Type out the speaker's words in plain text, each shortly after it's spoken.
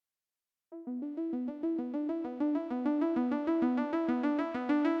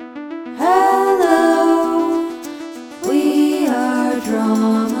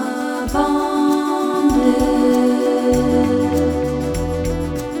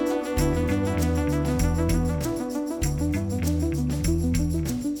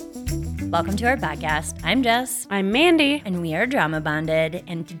Welcome to our podcast. I'm Jess. I'm Mandy. And we are drama bonded.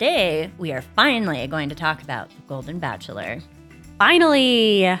 And today we are finally going to talk about the Golden Bachelor.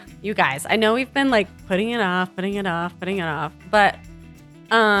 Finally, you guys. I know we've been like putting it off. But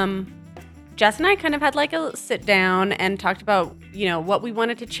Jess and I kind of had like a sit down and talked about, what we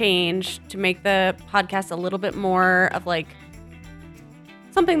wanted to change to make the podcast a little bit more of like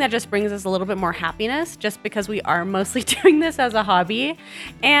something that just brings us a little bit more happiness, just because we are mostly doing this as a hobby.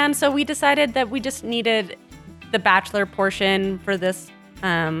 And so we decided that we just needed the Bachelor portion for this,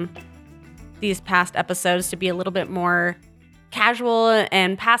 these past episodes to be a little bit more casual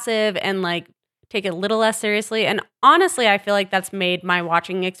and passive and like take it a little less seriously. And honestly, I feel like that's made my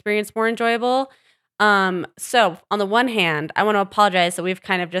watching experience more enjoyable. So on the one hand, I want to apologize that we've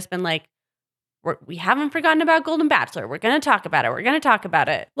kind of just been like, we haven't forgotten about Golden Bachelor. We're going to talk about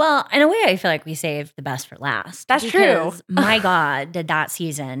it. Well, in a way, I feel like we saved the best for last. That's true. My God, did that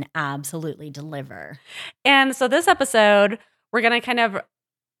season absolutely deliver. And so this episode, we're going to kind of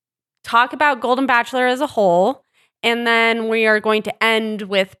talk about Golden Bachelor as a whole. And then we are going to end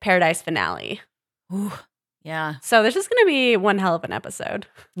with Paradise finale. Ooh, yeah. So this is going to be one hell of an episode.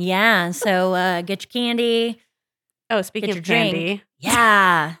 Yeah. So get your candy. Oh, speaking of candy.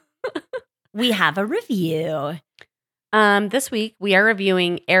 Yeah. We have a review. This week, we are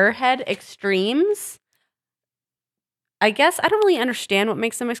reviewing Airhead Extremes. I guess I don't really understand what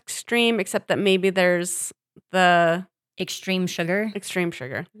makes them extreme, except that maybe there's the... Extreme sugar. Extreme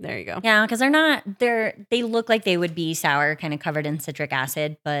sugar. There you go. Yeah, because they look like they would be sour, kind of covered in citric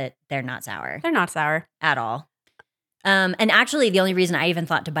acid, but they're not sour. They're not sour. At all. And actually, the only reason I even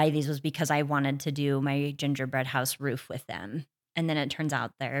thought to buy these was because I wanted to do my gingerbread house roof with them. And then it turns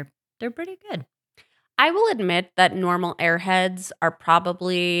out they're pretty good. I will admit that normal Airheads are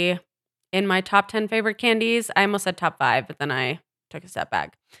probably in my top 10 favorite candies. I almost said top 5, but then I took a step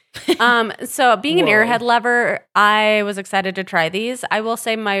back. So being an Airhead lover, I was excited to try these. I will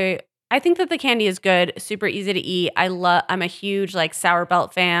say I think that the candy is good, super easy to eat. I'm a huge like sour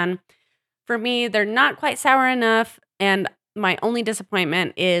belt fan. For me, they're not quite sour enough. And my only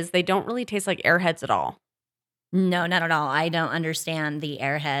disappointment is they don't really taste like Airheads at all. No, not at all. I don't understand the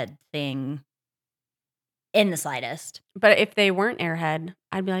Airhead thing in the slightest. But if they weren't Airhead,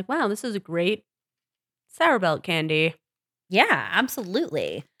 I'd be like, wow, this is a great sour belt candy. Yeah,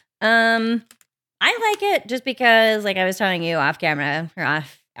 absolutely. I like it just because, like I was telling you off camera or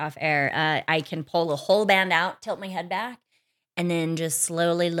off air, I can pull the whole band out, tilt my head back, and then just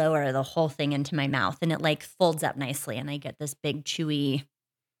slowly lower the whole thing into my mouth. And it like folds up nicely. And I get this big, chewy,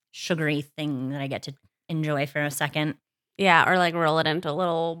 sugary thing that I get to enjoy for a second. Yeah, or like roll it into a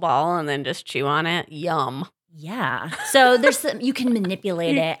little ball and then just chew on it. Yum. Yeah. So you can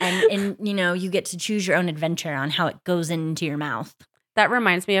manipulate it and you get to choose your own adventure on how it goes into your mouth. That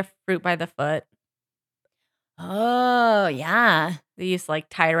reminds me of Fruit by the Foot. Oh, yeah. They used to like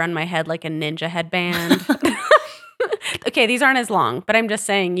tie around my head like a ninja headband. Okay, these aren't as long, but I'm just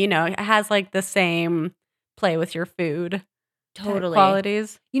saying, it has like the same play with your food. Totally.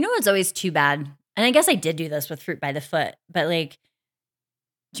 Qualities. It's always too bad. And I guess I did do this with Fruit by the Foot, but like,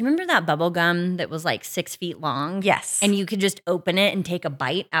 do you remember that bubble gum that was like 6 feet long? Yes. And you could just open it and take a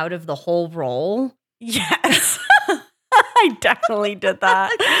bite out of the whole roll? Yes. I definitely did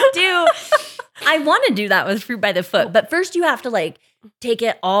that. I do. I want to do that with Fruit by the Foot, but first you have to like take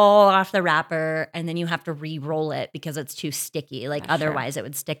it all off the wrapper and then you have to re-roll it because it's too sticky. Like otherwise it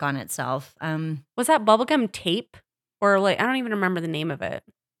would stick on itself. Was that bubblegum tape? Or like, I don't even remember the name of it.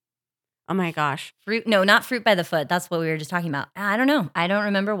 Oh my gosh. Not Fruit by the Foot. That's what we were just talking about. I don't know. I don't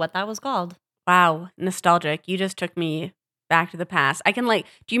remember what that was called. Wow. Nostalgic. You just took me back to the past. I can do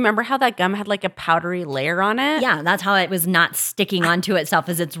you remember how that gum had like a powdery layer on it? Yeah, that's how it was not sticking onto itself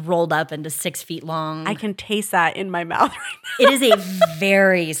as it's rolled up into 6 feet long. I can taste that in my mouth right now. It is a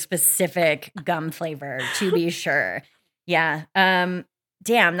very specific gum flavor, to be sure. Yeah. Damn,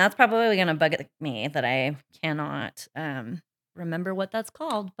 that's probably going to bug me that I cannot remember what that's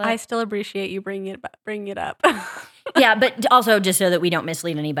called. But I still appreciate you bringing it up. Yeah, but also just so that we don't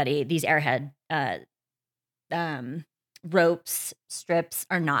mislead anybody, these Airhead ropes, strips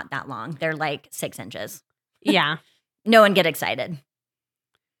are not that long. They're like 6 inches. Yeah. No one get excited.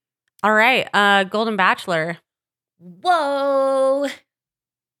 All right. Golden Bachelor. Whoa.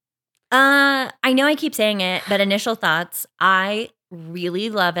 I know I keep saying it, but initial thoughts, I really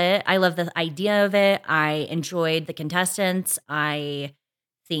love it. I love the idea of it. I enjoyed the contestants. I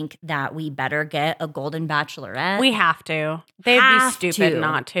think that we better get a Golden Bachelorette. We have to. They'd be stupid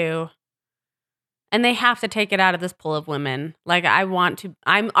not to. And they have to take it out of this pool of women. Like, I'm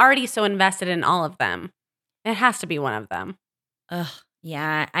already so invested in all of them. It has to be one of them. Ugh.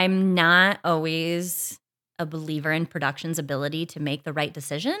 Yeah, I'm not always a believer in production's ability to make the right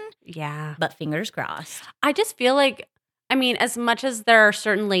decision, Yeah. but fingers crossed. I just feel like, I mean, as much as there are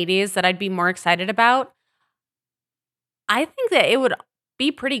certain ladies that I'd be more excited about, I think that it would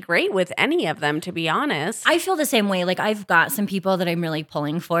be pretty great with any of them, to be honest. I feel the same way. Like, I've got some people that I'm really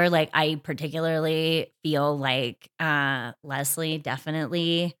pulling for. Like, I particularly feel like Leslie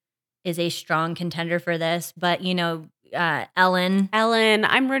definitely is a strong contender for this. But, Ellen.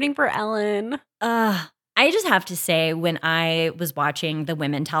 I'm rooting for Ellen. I just have to say, when I was watching the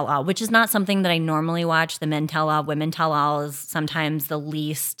Women Tell All, which is not something that I normally watch, the Men Tell All, Women Tell All is sometimes the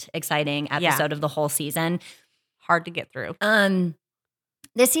least exciting episode of the whole season. Hard to get through.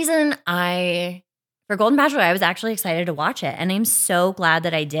 This season, for Golden Bachelor, I was actually excited to watch it, and I'm so glad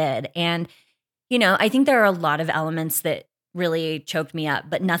that I did. And, I think there are a lot of elements that really choked me up,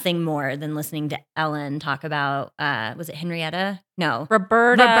 but nothing more than listening to Ellen talk about, was it Henrietta? No.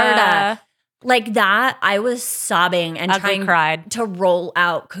 Roberta. Like that, I was sobbing and trying cried. to roll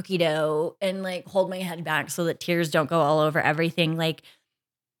out cookie dough and like hold my head back so that tears don't go all over everything. Like,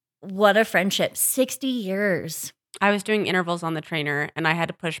 what a friendship. 60 years. I was doing intervals on the trainer and I had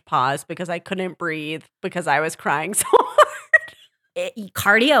to push pause because I couldn't breathe because I was crying so hard.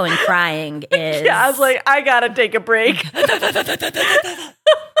 Cardio and crying is... Yeah, I was like, I gotta take a break.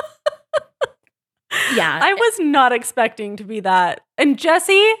 Yeah. I was not expecting to be that. And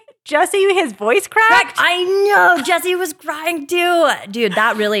Jesse, his voice cracked. I know. Jesse was crying too. Dude,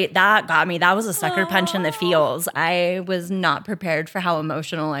 that got me. That was a sucker punch in the feels. I was not prepared for how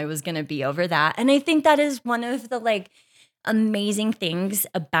emotional I was going to be over that. And I think that is one of the amazing things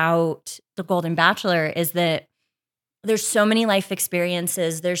about the Golden Bachelor is that there's so many life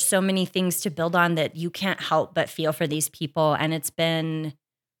experiences. There's so many things to build on that you can't help but feel for these people. And it's been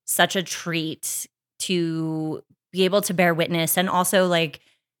such a treat to be able to bear witness and also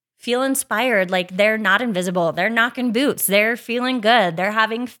feel inspired. Like, they're not invisible. They're knocking boots. They're feeling good. They're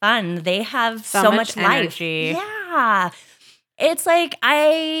having fun. They have so much energy. Life. Yeah. It's like,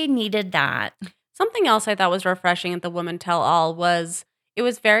 I needed that. Something else I thought was refreshing at the Women Tell All was it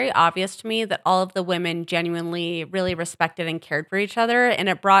was very obvious to me that all of the women genuinely really respected and cared for each other. And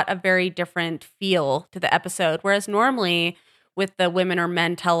it brought a very different feel to the episode. Whereas normally with the Women or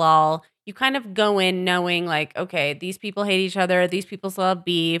Men Tell All, you kind of go in knowing okay, these people hate each other. These people still have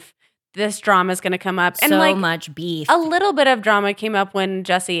beef. This drama is going to come up. And so much beef. A little bit of drama came up when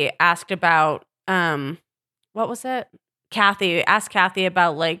Jesse asked about, what was it? Kathy asked Kathy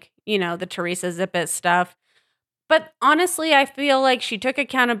about the Teresa Zippit stuff. But honestly, I feel like she took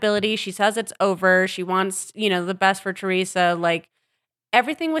accountability. She says it's over. She wants, the best for Teresa.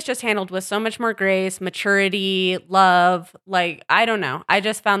 Everything was just handled with so much more grace, maturity, love. I don't know. I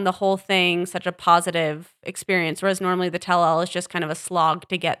just found the whole thing such a positive experience, whereas normally the tell-all is just kind of a slog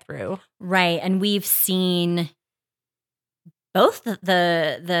to get through. Right. And we've seen both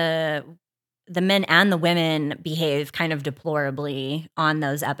the men and the women behave kind of deplorably on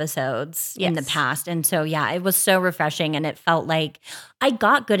those episodes in the past. And so, yeah, it was so refreshing. And it felt like I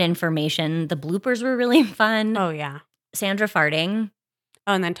got good information. The bloopers were really fun. Oh, yeah. Sandra farting.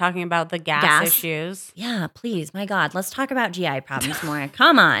 Oh, and then talking about the gas issues. Yeah, please. My God. Let's talk about GI problems more.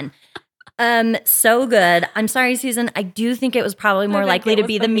 Come on. So good. I'm sorry, Susan. I do think it was probably more likely to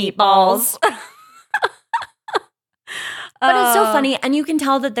be the meatballs. But it's so funny. And you can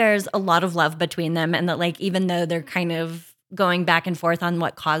tell that there's a lot of love between them. And that even though they're kind of going back and forth on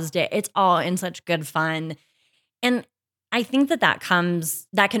what caused it, it's all in such good fun. And I think that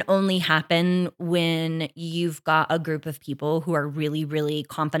can only happen when you've got a group of people who are really, really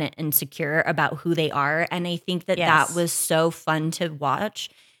confident and secure about who they are. And I think that was so fun to watch.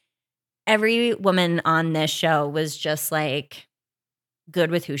 Every woman on this show was just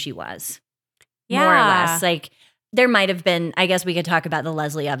good with who she was. Yeah. More or less. There might have been, I guess we could talk about the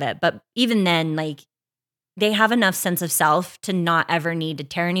Leslie of it, but even then, they have enough sense of self to not ever need to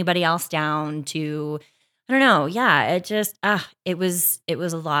tear anybody else down, to, I don't know. Yeah, it just, it was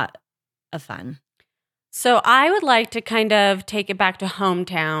a lot of fun. So I would like to kind of take it back to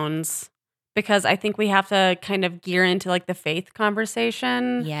hometowns because I think we have to kind of gear into the faith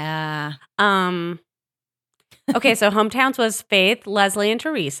conversation. Yeah. Okay, so hometowns was Faith, Leslie, and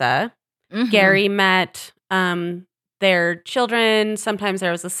Teresa. Mm-hmm. Gary met their children. Sometimes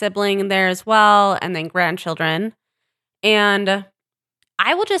there was a sibling there as well, and then grandchildren. And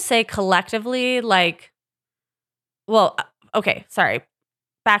I will just say collectively, okay, sorry,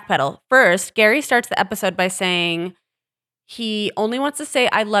 backpedal. First, Gary starts the episode by saying he only wants to say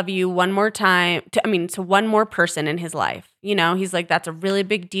I love you one more time to one more person in his life. He's like, that's a really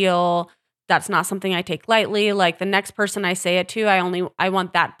big deal. that's not something I take lightly. Like the next person I say it to, I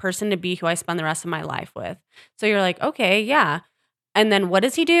want that person to be who I spend the rest of my life with. So you're like, okay, yeah. And then what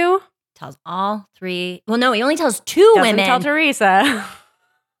does he do? Tells all three. Well, no, he only tells two Doesn't women. tell Teresa.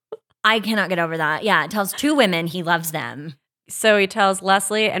 I cannot get over that. Yeah, it tells two women he loves them. So he tells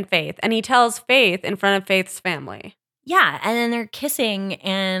Leslie and Faith, and he tells Faith in front of Faith's family. Yeah, and then they're kissing,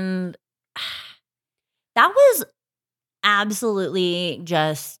 and that was absolutely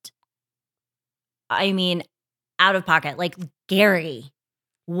just, I mean, out of pocket. Like, Gary,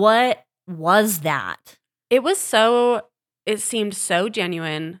 what was that? It seemed so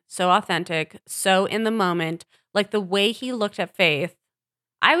genuine, so authentic, so in the moment. Like the way he looked at Faith,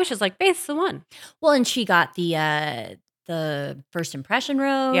 I was just like, Faith's the one. Well, and she got the first impression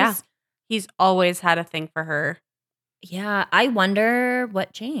rose. Yeah. He's always had a thing for her. Yeah, I wonder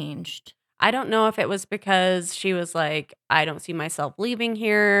what changed. I don't know if it was because she was like, I don't see myself leaving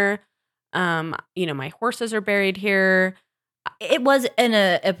here. My horses are buried here. It was in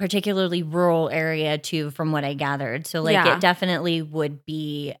a particularly rural area too, from what I gathered. So like Yeah. it definitely would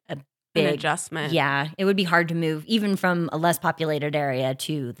be a big An adjustment. Yeah, it would be hard to move even from a less populated area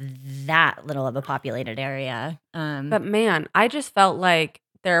to that little of a populated area. But man, I just felt like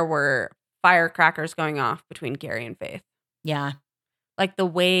there were firecrackers going off between Gary and Faith. Yeah. Like the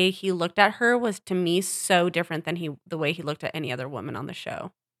way he looked at her was to me so different than the way he looked at any other woman on the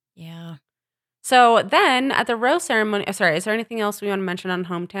show. Yeah. So then at the rose ceremony, sorry, is there anything else we want to mention on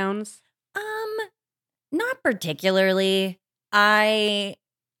hometowns? Not particularly. I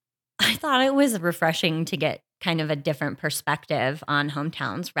thought it was refreshing to get kind of a different perspective on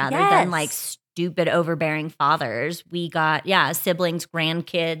hometowns rather than like stupid overbearing fathers. We got, siblings,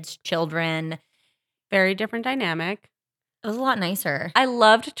 grandkids, children. Very different dynamic. It was a lot nicer. I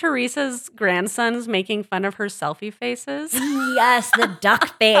loved Teresa's grandsons making fun of her selfie faces. Yes, the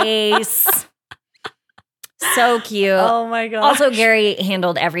duck face. So cute. Oh my god. Also, Gary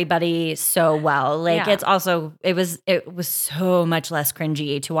handled everybody so well. Like Yeah. it was so much less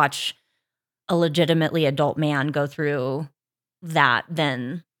cringy to watch a legitimately adult man go through that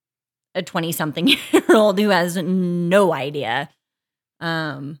than a 20-something-year-old who has no idea.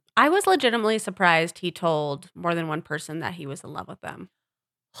 I was legitimately surprised he told more than one person that he was in love with them.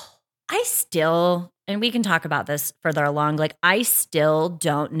 I still, and we can talk about this further along, like I still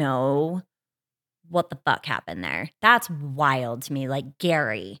don't know what the fuck happened there. That's wild to me. Like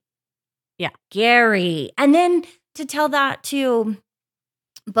Gary. Yeah. Gary. And then to tell that to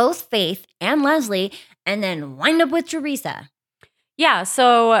both Faith and Leslie and then wind up with Teresa. Yeah,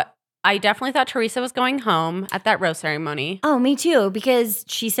 so I definitely thought Teresa was going home at that rose ceremony. Oh, me too, because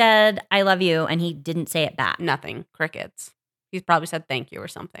she said, I love you, and he didn't say it back. Nothing. Crickets. He's probably said thank you or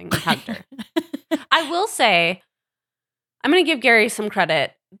something. Hugged her. I will say, I'm going to give Gary some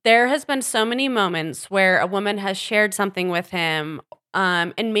credit. There has been so many moments where a woman has shared something with him,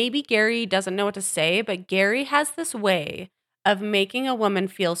 and maybe Gary doesn't know what to say, but Gary has this way of making a woman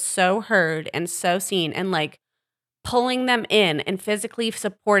feel so heard and so seen and like pulling them in and physically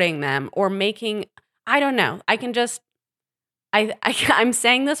supporting them or making, I don't know. I can just, I'm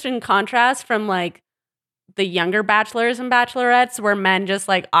saying this in contrast from like the younger bachelors and bachelorettes where men just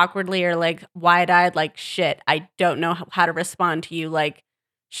like awkwardly are like wide-eyed, like shit, I don't know how to respond to you, like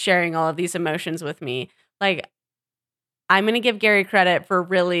sharing all of these emotions with me. Like, I'm going to give Gary credit for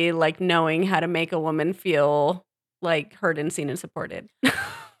really like knowing how to make a woman feel like heard and seen and supported.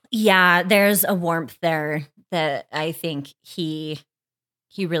 Yeah, there's a warmth there that I think he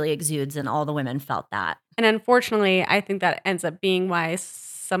really exudes, and all the women felt that. And unfortunately, I think that ends up being why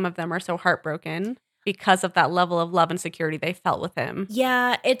some of them are so heartbroken because of that level of love and security they felt with him.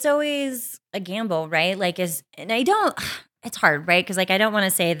 Yeah, it's always a gamble, right? Like, it's hard, right? Because like I don't want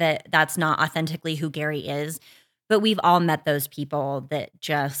to say that that's not authentically who Gary is, but we've all met those people that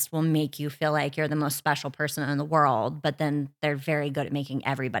just will make you feel like you're the most special person in the world, but then they're very good at making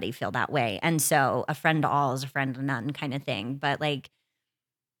everybody feel that way. And so a friend to all is a friend to none kind of thing. But like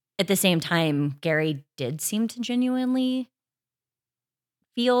at the same time, Gary did seem to genuinely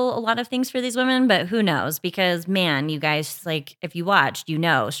feel a lot of things for these women, but who knows? Because man, you guys, like if you watched,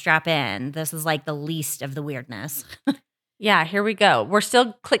 strap in. This is like the least of the weirdness. Yeah, here we go. We're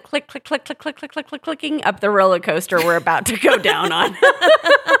still clicking up the roller coaster we're about to go down on.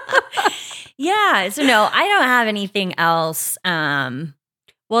 Yeah. So no, I don't have anything else.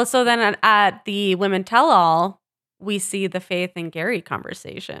 Well, so then at the Women Tell All, we see the Faith and Gary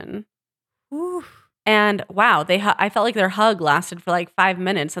conversation. Ooh. And wow, I felt like their hug lasted for like 5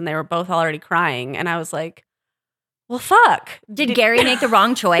 minutes and they were both already crying. And I was like, well, fuck. Did Gary make the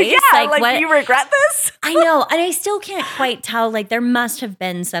wrong choice? Yeah, like what? Do you regret this? I know. And I still can't quite tell. Like, there must have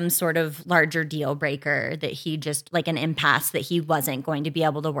been some sort of larger deal breaker that he just, like an impasse that he wasn't going to be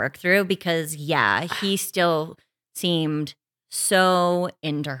able to work through because, yeah, he still seemed so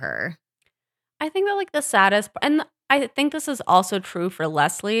into her. I think that, like, the saddest, and I think this is also true for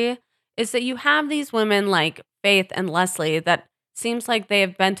Leslie, is that you have these women like Faith and Leslie that seems like they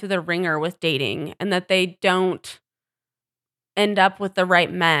have been through the ringer with dating and that they don't end up with the right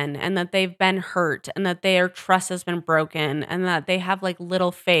men and that they've been hurt and that their trust has been broken and that they have like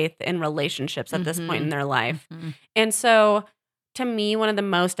little faith in relationships at this point in their life. And so to me, one of the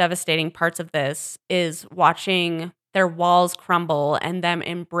most devastating parts of this is watching their walls crumble and them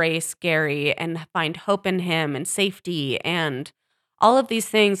embrace Gary and find hope in him and safety and all of these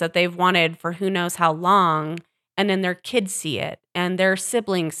things that they've wanted for who knows how long. And then their kids see it and their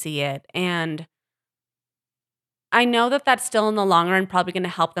siblings see it. And I know that that's still in the long run probably going to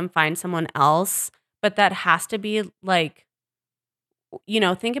help them find someone else, but that has to be like, you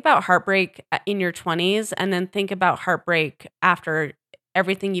know, think about heartbreak in your 20s and then think about heartbreak after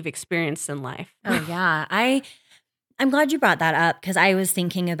everything you've experienced in life. Oh, yeah. I'm glad you brought that up because I was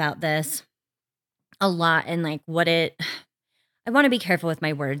thinking about this a lot and like I want to be careful with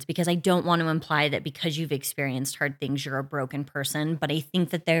my words because I don't want to imply that because you've experienced hard things, you're a broken person. But I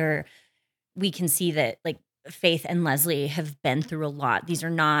think that we can see that like Faith and Leslie have been through a lot. These are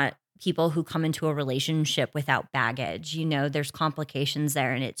not people who come into a relationship without baggage. You know, there's complications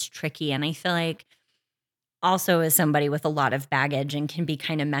there and it's tricky. And I feel like also as somebody with a lot of baggage and can be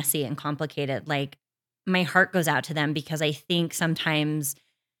kind of messy and complicated, like my heart goes out to them because I think sometimes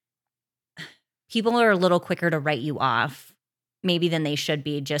people are a little quicker to write you off maybe than they should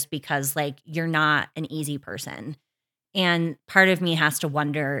be just because like you're not an easy person. And part of me has to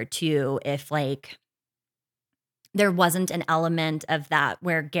wonder too if like there wasn't an element of that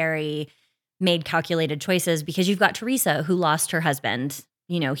where Gary made calculated choices because you've got Teresa who lost her husband,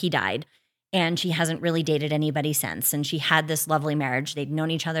 you know, he died and she hasn't really dated anybody since. And she had this lovely marriage. They'd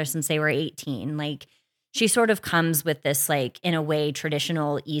known each other since they were 18. Like she sort of comes with this like in a way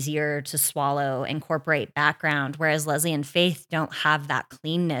traditional, easier to swallow, incorporate background, whereas Leslie and Faith don't have that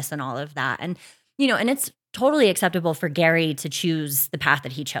cleanness and all of that. And, you know, and it's totally acceptable for Gary to choose the path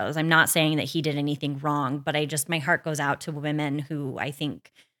that he chose. I'm not saying that he did anything wrong, but my heart goes out to women who I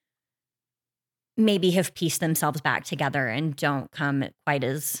think maybe have pieced themselves back together and don't come quite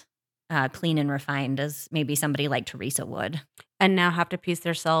as clean and refined as maybe somebody like Teresa would. And now have to piece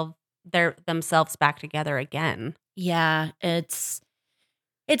themselves back together again. Yeah, it's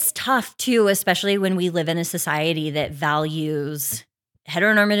tough too, especially when we live in a society that values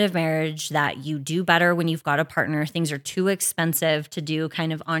heteronormative marriage, that you do better when you've got a partner. Things are too expensive to do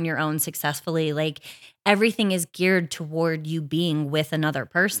kind of on your own successfully. Like everything is geared toward you being with another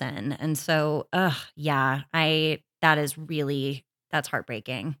person. And so, yeah, that's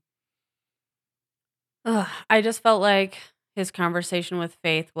heartbreaking. I just felt like his conversation with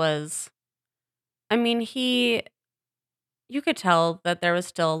Faith was, I mean, you could tell that there was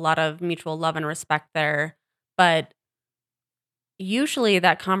still a lot of mutual love and respect there, but usually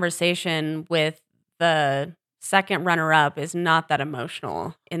that conversation with the second runner-up is not that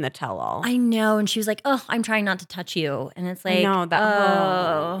emotional in the tell-all. I know. And she was like, oh, I'm trying not to touch you. And it's like,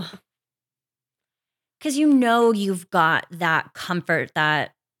 because you know you've got that comfort,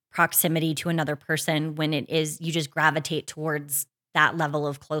 that proximity to another person when it is, you just gravitate towards that level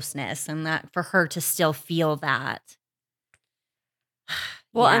of closeness and that for her to still feel that.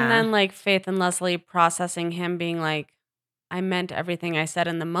 Well, yeah. And then like Faith and Leslie processing him being like, I meant everything I said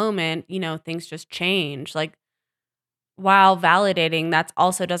in the moment, you know, things just change. Like, while validating, that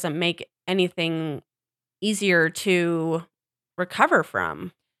also doesn't make anything easier to recover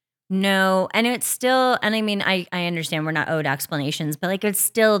from. No, and it's still, and I mean, I understand we're not owed explanations, but like it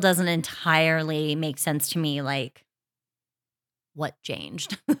still doesn't entirely make sense to me, like, what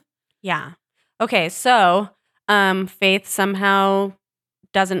changed? Yeah. Okay, so Faith somehow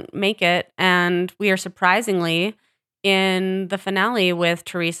doesn't make it, and we are surprisingly in the finale with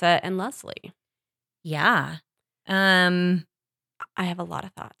Teresa and Leslie. Yeah. I have a lot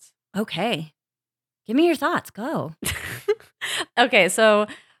of thoughts. Okay. Give me your thoughts. Go. Okay, so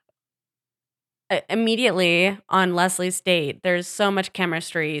immediately on Leslie's date, there's so much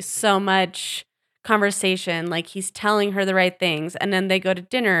chemistry, so much conversation, like he's telling her the right things, and then they go to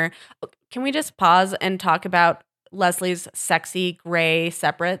dinner. Can we just pause and talk about Leslie's sexy gray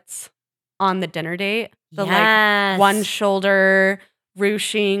separates on the dinner date? The like one shoulder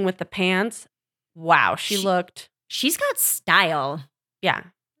ruching with the pants. Wow, she's got style. Yeah.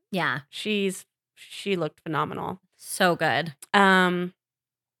 Yeah. She looked phenomenal. So good.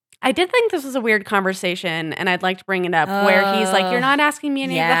 I did think this was a weird conversation, and I'd like to bring it up where he's like, you're not asking me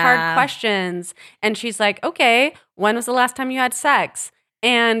any of the hard questions. And she's like, okay, when was the last time you had sex?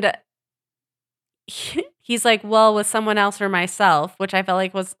 And he's like, well, with someone else or myself, which I felt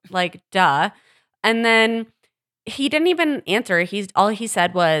like was like, duh. And then he didn't even answer. All he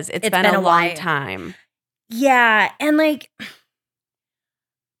said was, it's been a long time. Yeah. And like,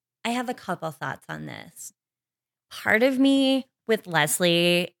 I have a couple thoughts on this. Part of me with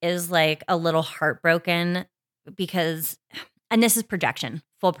Leslie is like a little heartbroken because, and this is projection,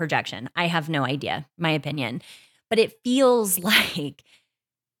 full projection. I have no idea, my opinion. But it feels like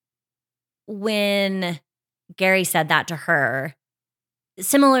when Gary said that to her,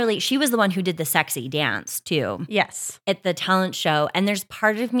 similarly, she was the one who did the sexy dance too. Yes. At the talent show. And there's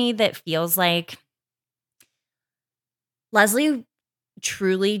part of me that feels like Leslie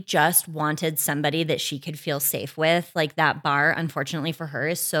truly just wanted somebody that she could feel safe with. Like that bar, unfortunately for her,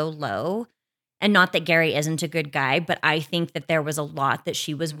 is so low. And not that Gary isn't a good guy, but I think that there was a lot that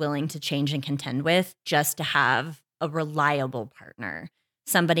she was willing to change and contend with just to have a reliable partner,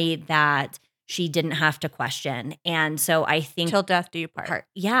 somebody that she didn't have to question. And so I think till death do you part.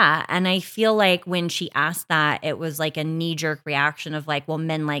 Yeah. And I feel like when she asked that, it was like a knee-jerk reaction of like, well,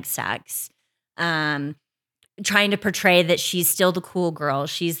 men like sex. Trying to portray that she's still the cool girl.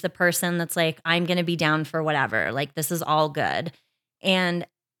 She's the person that's like, I'm going to be down for whatever. Like, this is all good. And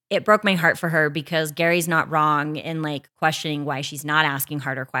it broke my heart for her because Gary's not wrong in like questioning why she's not asking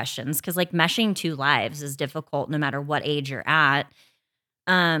harder questions. Cause like meshing two lives is difficult no matter what age you're at.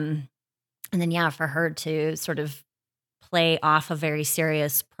 And then, yeah, for her to sort of play off a very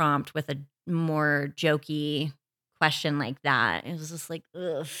serious prompt with a more jokey question like that, it was just like,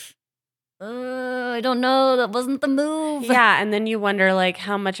 ugh. I don't know. That wasn't the move. Yeah, and then you wonder like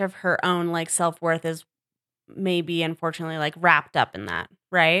how much of her own like self-worth is maybe unfortunately like wrapped up in that,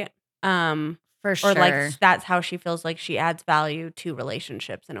 right? For sure. Or like that's how she feels like she adds value to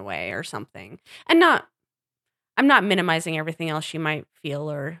relationships in a way or something. And I'm not minimizing everything else she might feel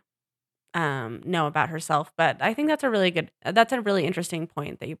or know about herself, but I think that's a really interesting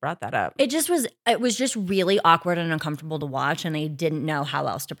point that you brought that up. It was just really awkward and uncomfortable to watch, and I didn't know how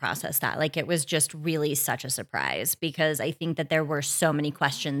else to process that. Like it was just really such a surprise because I think that there were so many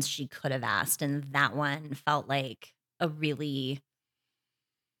questions she could have asked, and that one felt like a really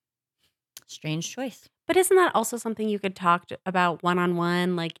strange choice. But isn't that also something you could talk about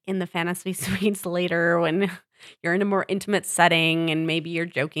one-on-one, like in the fantasy suites later when you're in a more intimate setting and maybe you're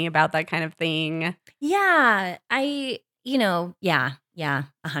joking about that kind of thing? Yeah, 100%.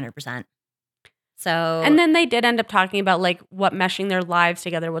 So, and then they did end up talking about like what meshing their lives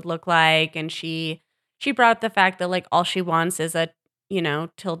together would look like. And she brought up the fact that like all she wants is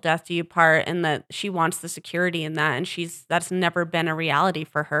till death do you part, and that she wants the security in that. And that's never been a reality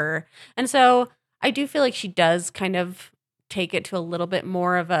for her. And so I do feel like she does kind of take it to a little bit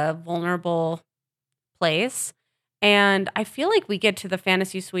more of a vulnerable place. And I feel like we get to the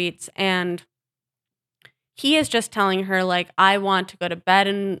fantasy suites and he is just telling her like, I want to go to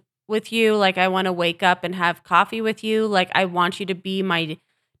bed with you. Like, I want to wake up and have coffee with you. Like, I want you to be my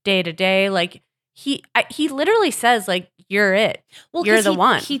day to day. Like he literally says like, you're it. Well, you're the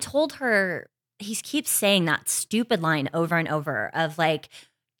one. He told her, he keeps saying that stupid line over and over of like,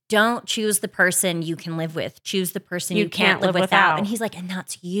 don't choose the person you can live with. Choose the person you can't live without. And he's like, and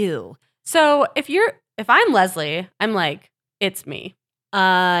that's you. So if I'm Leslie, I'm like, it's me.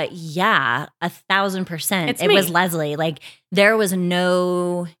 Yeah, 1,000%. It was Leslie. Like there was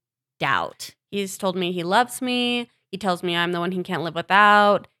no doubt. He's told me he loves me. He tells me I'm the one he can't live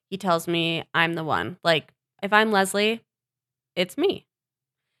without. He tells me I'm the one. Like if I'm Leslie, it's me.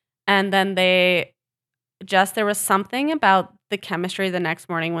 And then there was something about the chemistry the next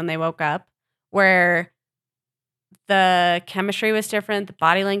morning when they woke up where the chemistry was different. The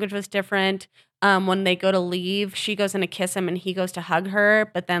body language was different. When they go to leave, she goes in to kiss him and he goes to hug her,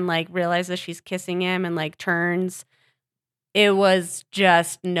 but then like realizes she's kissing him and like turns. It was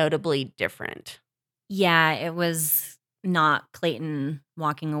just notably different. Yeah, it was not Clayton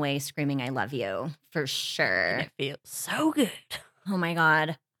walking away screaming, I love you, for sure. And it feels so good. Oh my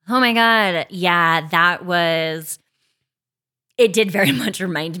God. Yeah, it did very much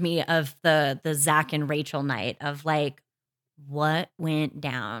remind me of the Zach and Rachel night of like, what went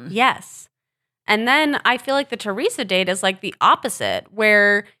down? Yes. And then I feel like the Teresa date is like the opposite,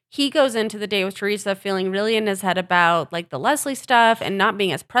 where he goes into the date with Teresa feeling really in his head about like the Leslie stuff and not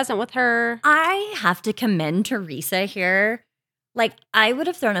being as present with her. I have to commend Teresa here. Like, I would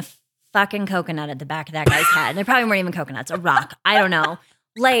have thrown a fucking coconut at the back of that guy's head. They probably weren't even coconuts, a rock. I don't know.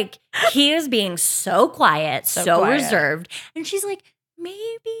 Like, he is being so quiet, so quiet. reserved. And she's like,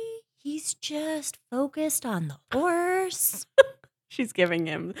 maybe he's just focused on the horse. She's giving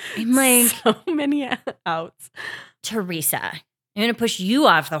him I'm like, so many outs. Teresa, I'm going to push you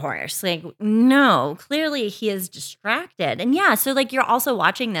off the horse. Like, no, clearly he is distracted. And yeah, so like you're also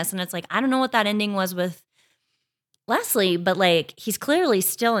watching this and it's like, I don't know what that ending was with Leslie, but like he's clearly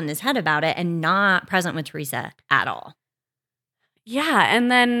still in his head about it and not present with Teresa at all. Yeah. And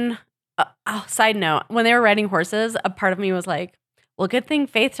then, side note, when they were riding horses, a part of me was like, well, good thing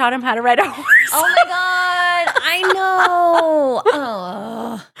Faith taught him how to ride a horse. Oh my God. I know.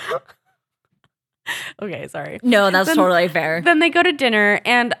 Oh. Okay, sorry. No, that's totally fair. Then they go to dinner,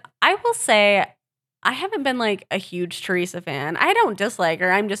 and I will say I haven't been like a huge Teresa fan. I don't dislike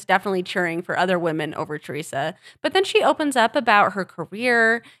her. I'm just definitely cheering for other women over Teresa. But then she opens up about her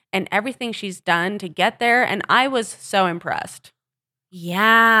career and everything she's done to get there, and I was so impressed.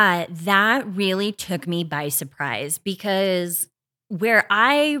 Yeah, that really took me by surprise because where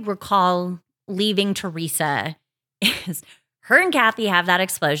I recall leaving Teresa is her and Kathy have that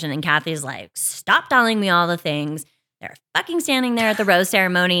explosion, and Kathy's like, stop telling me all the things. They're fucking standing there at the rose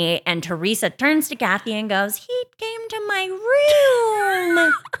ceremony, and Teresa turns to Kathy and goes, he came to my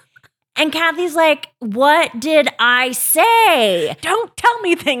room. And Kathy's like, what did I say? Don't tell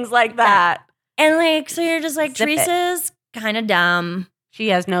me things like that. And like, so you're just like, Zip it. Teresa's kind of dumb. She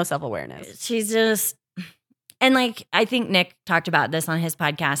has no self-awareness. She's just, and like, I think Nick talked about this on his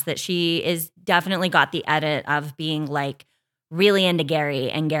podcast, that she is definitely got the edit of being like really into Gary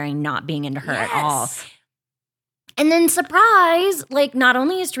and Gary not being into her at all. And then surprise, like not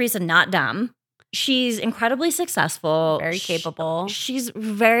only is Teresa not dumb, she's incredibly successful. Very capable. She's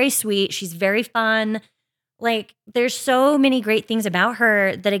very sweet. She's very fun. Like there's so many great things about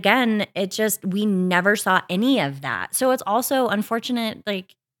her that again, it just, we never saw any of that. So it's also unfortunate.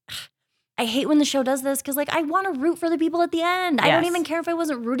 Like I hate when the show does this because like I want to root for the people at the end. Yes. I don't even care if I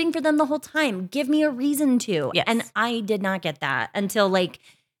wasn't rooting for them the whole time. Give me a reason to. Yes. And I did not get that until like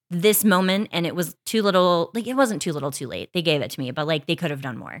this moment, and it was too little. Like it wasn't too little too late. They gave it to me, but like they could have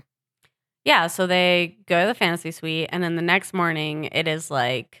done more. Yeah, so they go to the fantasy suite, and then the next morning it is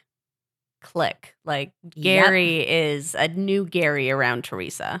like click. Like Gary is a new Gary around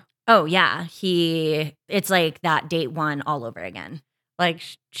Teresa. Oh yeah, it's like that date one all over again. Like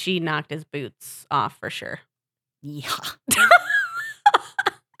she knocked his boots off for sure. Yeah.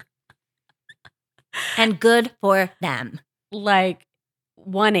 And good for them. Like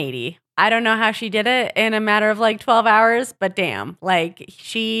 180. I don't know how she did it in a matter of like 12 hours, but damn, like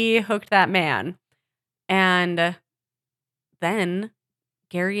she hooked that man. And then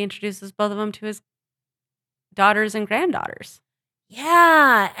Gary introduces both of them to his daughters and granddaughters.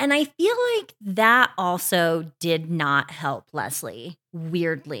 Yeah. And I feel like that also did not help Leslie,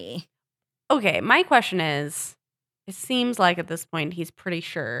 weirdly. Okay, my question is, it seems like at this point he's pretty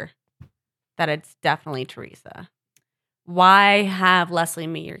sure that it's definitely Teresa. Why have Leslie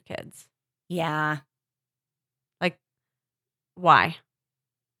meet your kids? Yeah. Like, why?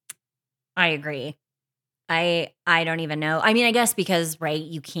 I agree. I don't even know. I mean, I guess because, right,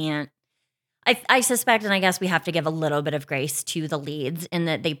 you can't. I suspect, and I guess we have to give a little bit of grace to the leads in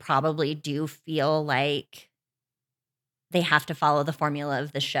that they probably do feel like they have to follow the formula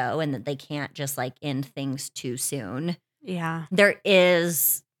of the show and that they can't just like end things too soon. Yeah. There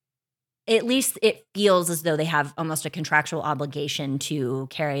is, at least it feels as though they have almost a contractual obligation to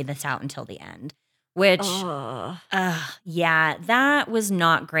carry this out until the end, which, yeah, that was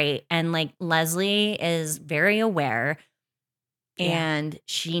not great. And like Leslie is very aware. And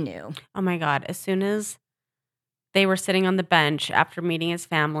she knew. Oh my God. As soon as they were sitting on the bench after meeting his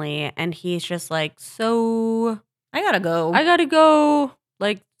family, and he's just like, so I gotta go.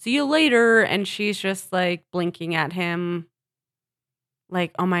 Like, see you later. And she's just like blinking at him.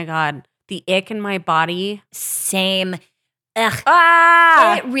 Like, oh my God. The ick in my body. Same. Ugh.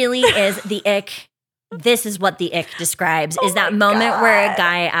 Ah! It really is the ick. This is what the ick describes, is that moment where a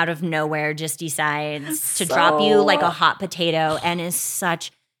guy out of nowhere just decides to drop you like a hot potato and is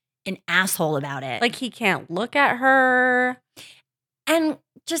such an asshole about it. Like he can't look at her. And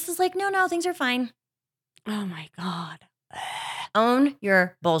just is like, no, things are fine. Oh my God. Own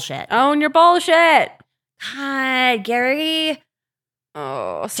your bullshit. Own your bullshit. God, Gary.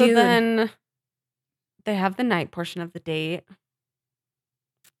 Oh, so Dude. Then they have the night portion of the date.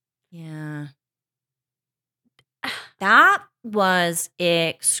 Yeah. That was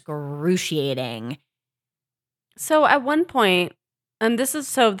excruciating. So at one point, and this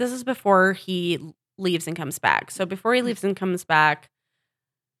is before he leaves and comes back. So before he leaves and comes back,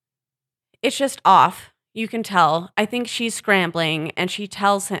 it's just off. You can tell. I think she's scrambling and she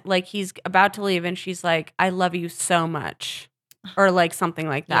tells him, like, he's about to leave and she's like, I love you so much. Or like something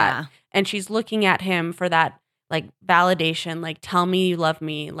like that. Yeah. And she's looking at him for that like validation, like, tell me you love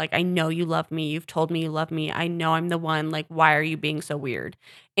me. Like, I know you love me. You've told me you love me. I know I'm the one. Like, why are you being so weird?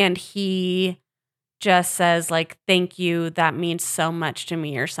 And he just says, like, thank you. That means so much to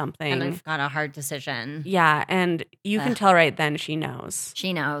me or something. And I've got a hard decision. Yeah. And you can tell right then she knows.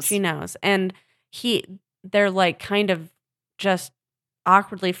 She knows. She knows. And they're like kind of just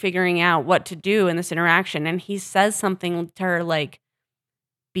awkwardly figuring out what to do in this interaction. And he says something to her like,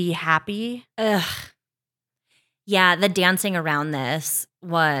 be happy. Ugh. Yeah, the dancing around this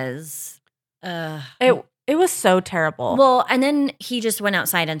was It was so terrible. Well, and then he just went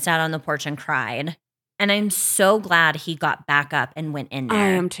outside and sat on the porch and cried. And I'm so glad he got back up and went in there. I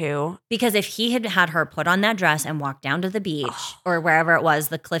am too. Because if he had had her put on that dress and walk down to the beach or wherever it was,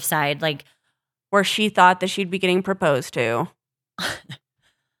 the cliffside, like where she thought that she'd be getting proposed to.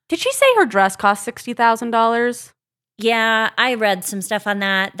 Did she say her dress cost $60,000? Yeah, I read some stuff on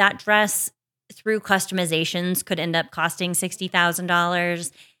that. That dress through customizations could end up costing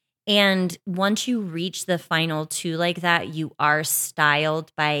 $60,000. And once you reach the final two like that, you are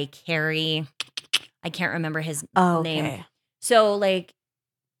styled by Carrie. I can't remember his name. So like,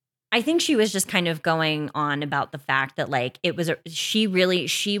 I think she was just kind of going on about the fact that like she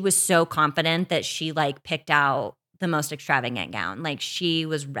was so confident that she like picked out the most extravagant gown. Like she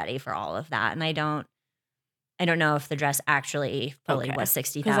was ready for all of that. And I don't know if the dress actually fully was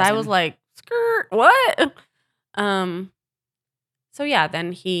 $60,000. Because I was like, skirt, what? So yeah,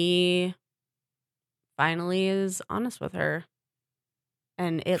 then he finally is honest with her.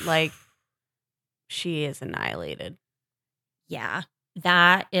 And it like, she is annihilated. Yeah.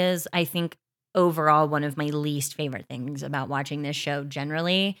 That is, I think, overall one of my least favorite things about watching this show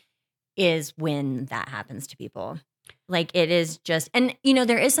generally is when that happens to people. Like it is just, and you know,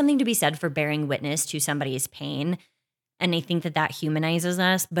 there is something to be said for bearing witness to somebody's pain. And I think that humanizes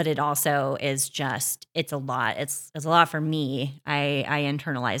us, but it also is just, it's a lot. It's a lot for me. I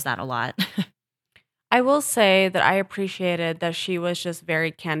internalize that a lot. I will say that I appreciated that she was just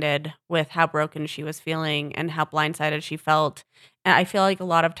very candid with how broken she was feeling and how blindsided she felt. And I feel like a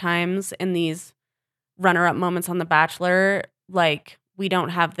lot of times in these runner-up moments on The Bachelor, like we don't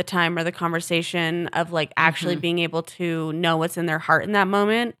have the time or the conversation of like actually being able to know what's in their heart in that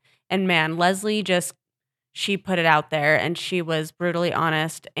moment. And man, Leslie she put it out there and she was brutally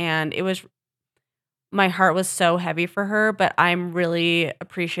honest. And my heart was so heavy for her, but I'm really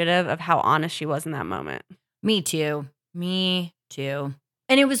appreciative of how honest she was in that moment. Me too. And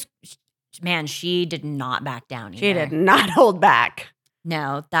it was, man, she did not back down either. She did not hold back.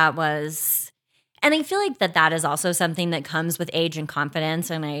 No, that was, and I feel like that is also something that comes with age and confidence.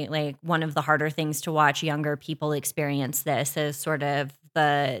 And I like one of the harder things to watch younger people experience this is sort of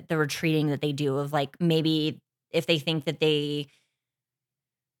the retreating that they do of like maybe if they think that they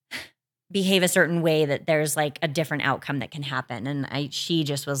behave a certain way that there's like a different outcome that can happen. And she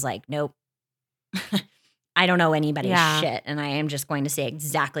just was like, nope, I don't know anybody's shit. And I am just going to say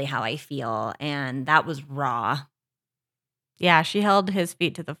exactly how I feel. And that was raw. Yeah, she held his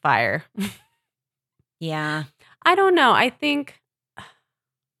feet to the fire. Yeah. I don't know. I think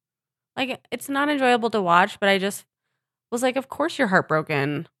like it's not enjoyable to watch, but I just was like, of course you're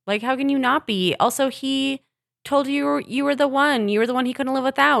heartbroken. Like, how can you not be? Also, he told you were the one. You were the one he couldn't live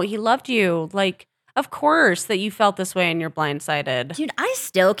without. He loved you. Like, of course that you felt this way and you're blindsided. Dude, I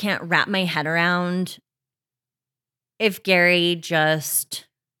still can't wrap my head around if Gary just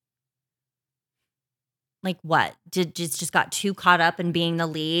like what? Just got too caught up in being the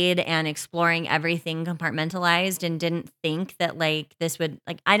lead and exploring everything compartmentalized and didn't think that like this would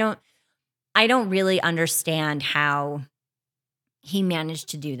like I don't really understand how he managed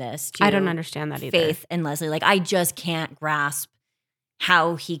to do this. I don't understand that either. Faith and Leslie. Like, I just can't grasp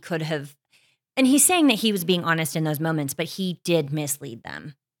how he could have. And he's saying that he was being honest in those moments, but he did mislead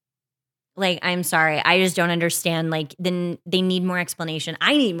them. Like, I'm sorry. I just don't understand. Like, then they need more explanation.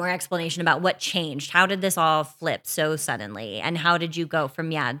 I need more explanation about what changed. How did this all flip so suddenly? And how did you go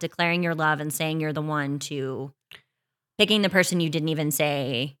from, declaring your love and saying you're the one to picking the person you didn't even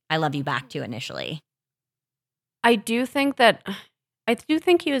say, I love you back to initially? I do think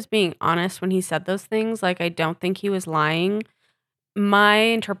he was being honest when he said those things. Like, I don't think he was lying. My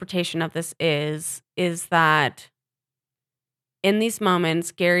interpretation of this is that in these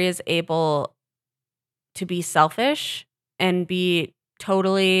moments, Gary is able to be selfish and be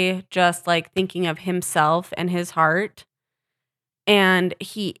totally just like thinking of himself and his heart. And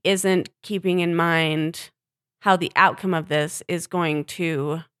he isn't keeping in mind how the outcome of this is going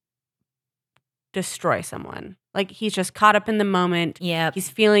to destroy someone. Like, he's just caught up in the moment. Yep. He's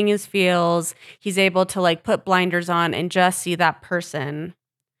feeling his feels. He's able to like put blinders on and just see that person.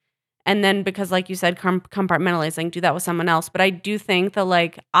 And then because like you said, compartmentalizing, do that with someone else. But I do think that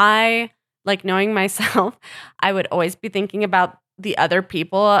like knowing myself, I would always be thinking about the other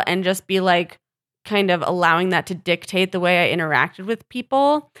people and just be like kind of allowing that to dictate the way I interacted with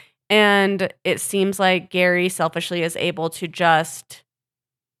people. And it seems like Gary selfishly is able to just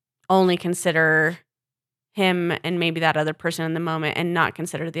only consider him and maybe that other person in the moment and not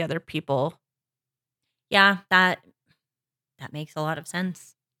consider the other people. Yeah, that makes a lot of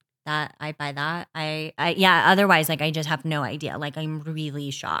sense. That I buy that. I yeah, otherwise like I just have no idea. Like I'm really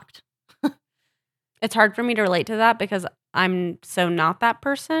shocked. It's hard for me to relate to that because I'm so not that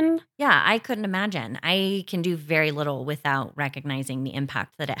person. Yeah, I couldn't imagine. I can do very little without recognizing the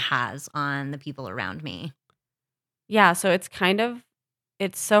impact that it has on the people around me. Yeah, so it's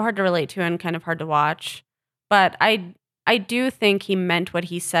so hard to relate to and kind of hard to watch. But I do think he meant what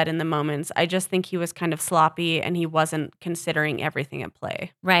he said in the moments. I just think he was kind of sloppy and he wasn't considering everything at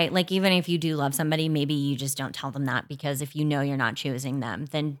play. Right. Like even if you do love somebody, maybe you just don't tell them that because if you know you're not choosing them,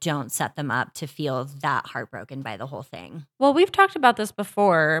 then don't set them up to feel that heartbroken by the whole thing. Well, we've talked about this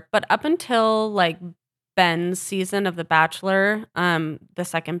before, but up until like Ben's season of The Bachelor, the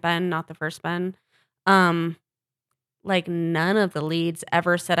second Ben, not the first Ben, like none of the leads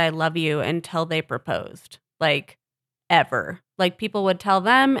ever said I love you until they proposed. Like ever. Like people would tell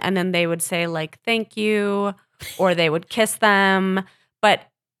them and then they would say like thank you or they would kiss them, but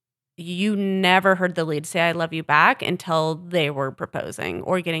you never heard the lead say I love you back until they were proposing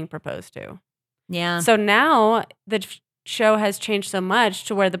or getting proposed to. Yeah. So now the show has changed so much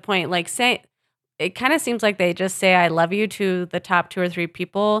to where the point like say it kind of seems like they just say I love you to the top 2 or 3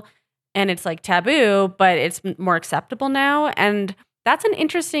 people and it's like taboo, but it's more acceptable now. And that's an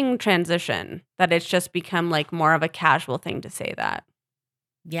interesting transition that it's just become like more of a casual thing to say that.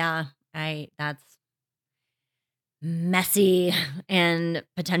 Yeah, that's messy and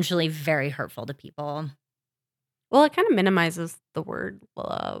potentially very hurtful to people. Well, it kind of minimizes the word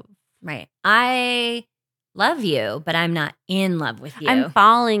love. Right. I love you, but I'm not in love with you. I'm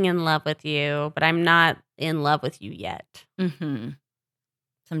falling in love with you, but I'm not in love with you yet. Mm-hmm.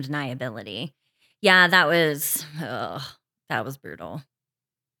 Some deniability. Yeah, that was brutal.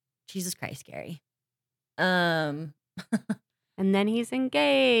 Jesus Christ, Gary. And then he's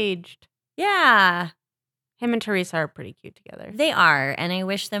engaged. Yeah. Him and Teresa are pretty cute together. They are, and I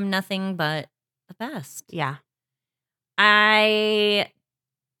wish them nothing but the best. Yeah. I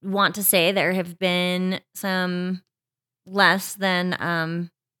want to say there have been some less than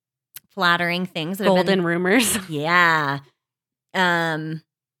flattering things that Golden have been rumors. Yeah.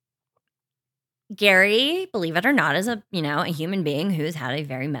 Gary, believe it or not, is a human being who's had a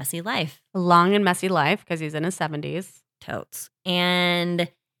very messy life. A long and messy life because he's in his 70s. Totes.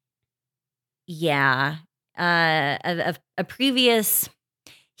 And yeah, a previous,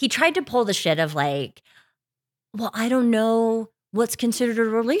 he tried to pull the shit of like, well, I don't know what's considered a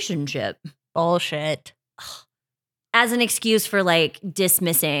relationship. Bullshit. As an excuse for like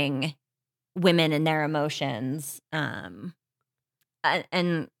dismissing women and their emotions. And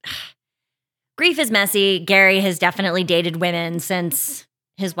grief is messy. Gary has definitely dated women since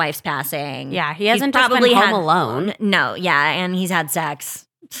his wife's passing. Yeah, he hasn't just been home alone. No, yeah, and he's had sex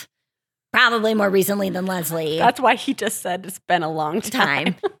probably more recently than Leslie. That's why he just said it's been a long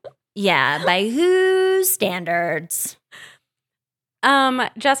time. Yeah, by whose standards?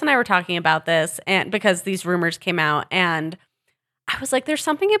 Jess and I were talking about this and because these rumors came out and I was like, there's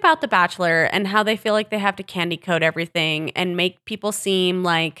something about The Bachelor and how they feel like they have to candy coat everything and make people seem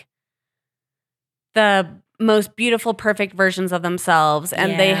like the most beautiful, perfect versions of themselves.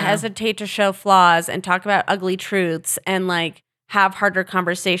 And they hesitate to show flaws and talk about ugly truths and like have harder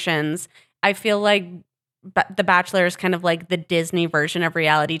conversations. I feel like The Bachelor is kind of like the Disney version of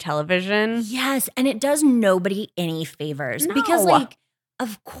reality television. Yes. And it does nobody any favors because like,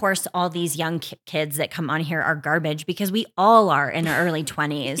 of course, all these young kids that come on here are garbage because we all are in our early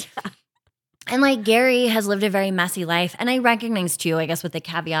 20s. Yeah. And like Gary has lived a very messy life. And I recognize too, I guess with the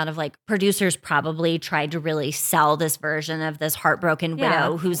caveat of like producers probably tried to really sell this version of this heartbroken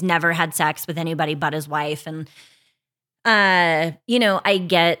widow who's never had sex with anybody but his wife. And, I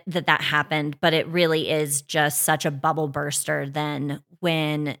get that happened, but it really is just such a bubble burster then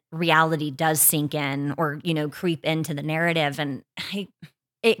when reality does sink in or, creep into the narrative. And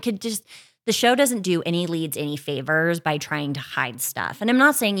the show doesn't do any leads any favors by trying to hide stuff. And I'm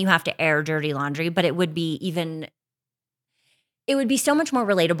not saying you have to air dirty laundry, but it would be so much more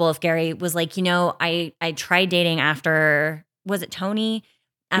relatable if Gary was like, I tried dating after, was it Tony?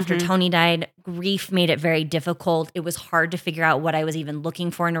 After Tony died, grief made it very difficult. It was hard to figure out what I was even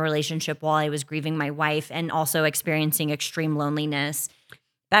looking for in a relationship while I was grieving my wife and also experiencing extreme loneliness.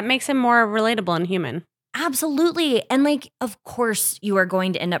 That makes him more relatable and human. Absolutely. And like, of course, you are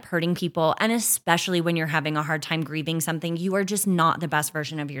going to end up hurting people. And especially when you're having a hard time grieving something, you are just not the best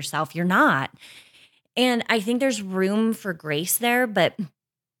version of yourself. You're not. And I think there's room for grace there, but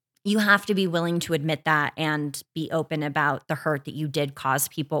you have to be willing to admit that and be open about the hurt that you did cause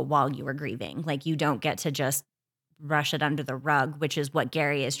people while you were grieving. Like, you don't get to just brush it under the rug, which is what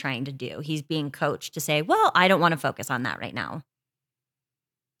Gary is trying to do. He's being coached to say, well, I don't want to focus on that right now.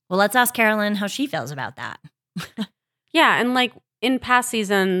 Well, let's ask Carolyn how she feels about that. Yeah, and like in past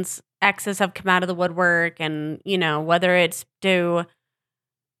seasons, exes have come out of the woodwork, and whether it's to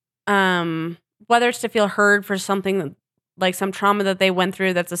feel heard for something like some trauma that they went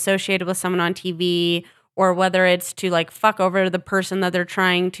through that's associated with someone on TV, or whether it's to like fuck over the person that they're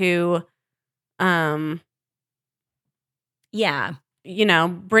trying to bring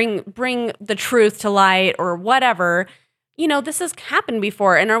the truth to light or whatever. This has happened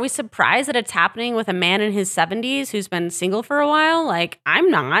before. And are we surprised that it's happening with a man in his 70s who's been single for a while? Like,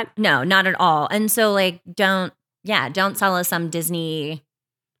 I'm not. No, not at all. And so like, don't sell us some Disney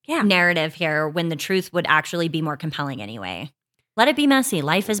narrative here when the truth would actually be more compelling anyway. Let it be messy.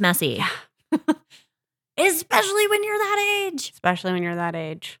 Life is messy. Yeah. Especially when you're that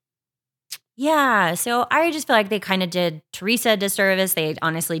age. Yeah. So I just feel like they kind of did Teresa a disservice. They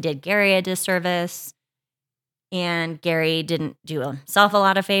honestly did Gary a disservice. And Gary didn't do himself a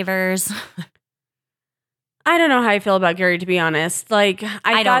lot of favors. I don't know how I feel about Gary, to be honest. Like,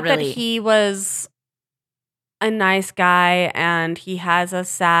 I thought that he was a nice guy and he has a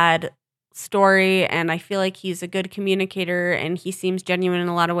sad story, and I feel like he's a good communicator and he seems genuine in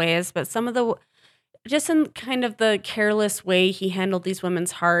a lot of ways. But some of just in kind of the careless way he handled these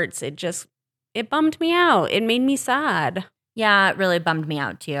women's hearts, it bummed me out. It made me sad. Yeah, it really bummed me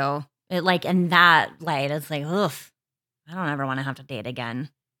out too. It, like, in that light, it's like, oof, I don't ever want to have to date again.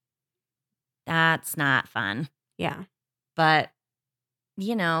 That's not fun. Yeah. But, I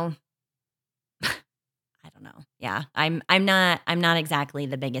don't know. Yeah. I'm not exactly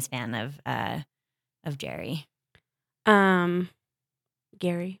the biggest fan of Jerry.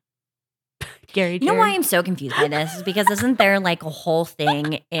 Gary. Jerry. You know why I'm so confused by this? Is because isn't there like a whole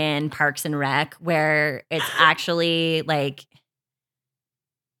thing in Parks and Rec where it's actually like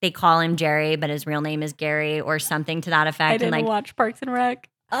they call him Jerry, but his real name is Gary or something to that effect? I didn't watch Parks and Rec.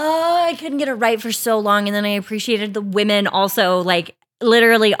 Oh, I couldn't get it right for so long. And then I appreciated the women also like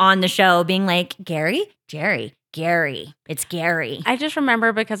literally on the show being like, Gary, Jerry, Gary. It's Gary. I just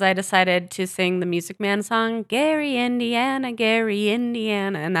remember because I decided to sing the Music Man song, Gary, Indiana,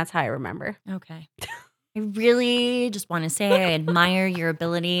 and that's how I remember. Okay. I really just want to say I admire your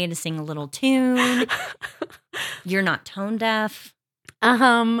ability to sing a little tune. You're not tone deaf.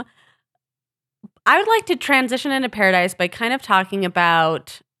 I would like to transition into Paradise by kind of talking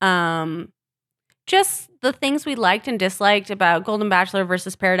about just the things we liked and disliked about Golden Bachelor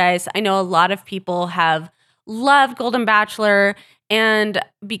versus Paradise. I know a lot of people have loved Golden Bachelor, and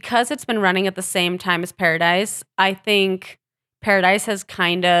because it's been running at the same time as Paradise, I think Paradise has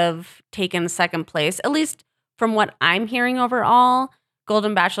kind of taken second place, at least from what I'm hearing overall.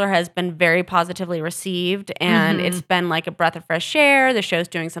 Golden Bachelor has been very positively received, and it's been like a breath of fresh air. The show's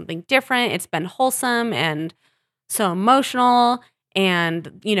doing something different. It's been wholesome and so emotional,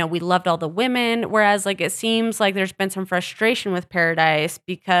 and, we loved all the women, whereas like it seems like there's been some frustration with Paradise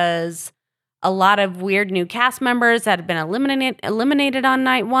because a lot of weird new cast members that have been eliminated on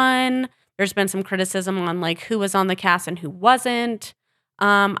night one. There's been some criticism on like who was on the cast and who wasn't.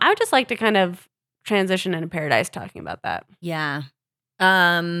 I would just like to kind of transition into Paradise talking about that. Yeah.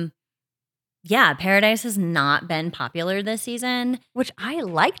 Paradise has not been popular this season. Which I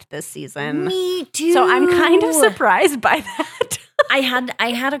liked this season. Me too. So I'm kind of surprised by that.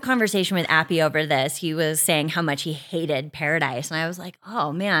 I had a conversation with Appy over this. He was saying how much he hated Paradise. And I was like,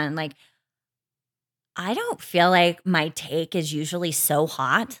 oh man, like, I don't feel like my take is usually so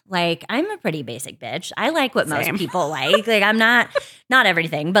hot. Like, I'm a pretty basic bitch. I like what most people like. Like, I'm not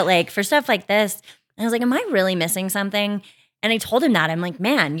everything, but like for stuff like this, I was like, am I really missing something? And I told him that. I'm like,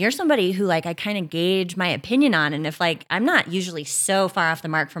 man, you're somebody who like I kind of gauge my opinion on. And if like I'm not usually so far off the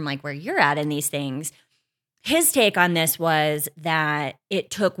mark from like where you're at in these things, his take on this was that it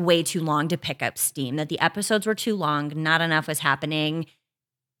took way too long to pick up steam, that the episodes were too long, not enough was happening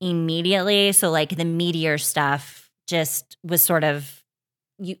immediately. So like the meteor stuff just was sort of,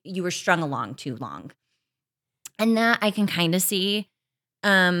 you were strung along too long. And that I can kind of see.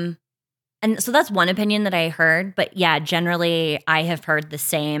 And so that's one opinion that I heard. But yeah, generally, I have heard the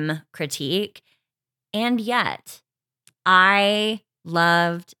same critique. And yet, I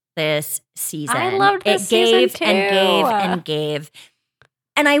loved this season. I loved this it gave season and too. gave and gave.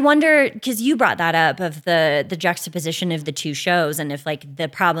 And I wonder, because you brought that up of the juxtaposition of the two shows, and if like the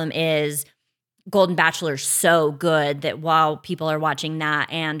problem is Golden Bachelor's so good that while people are watching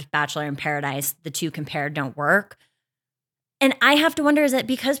that and Bachelor in Paradise, the two compared don't work. And I have to wonder, is it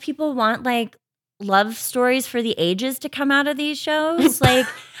because people want like love stories for the ages to come out of these shows? Like,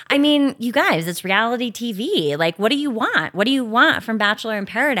 I mean, you guys, it's reality TV. Like, what do you want? What do you want from Bachelor in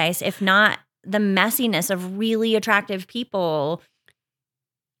Paradise if not the messiness of really attractive people?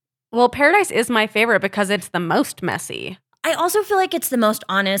 Well, Paradise is my favorite because it's the most messy. I also feel like it's the most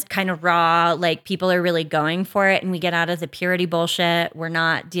honest, kind of raw, like people are really going for it and we get out of the purity bullshit. We're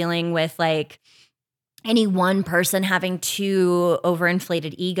not dealing with like any one person having too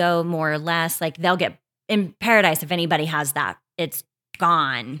overinflated ego, more or less. Like they'll get in Paradise, if anybody has that, it's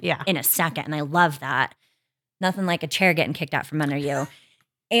gone in a second. And I love that. Nothing like a chair getting kicked out from under you.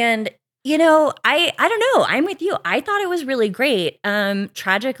 And you know, I don't know. I'm with you. I thought it was really great.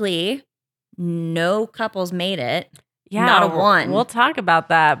 Tragically, no couples made it. Yeah, not a one. We'll talk about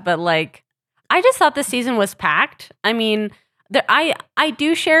that. But like, I just thought the season was packed. I mean, I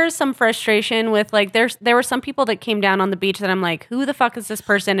do share some frustration with like there were some people that came down on the beach that I'm like, who the fuck is this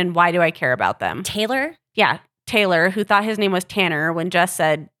person and why do I care about them? Taylor? Yeah, Taylor, who thought his name was Tanner when Jess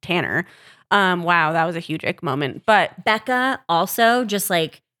said Tanner. Wow, that was a huge ick moment. But Becca also just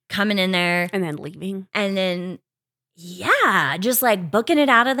like coming in there and then leaving. And then just like booking it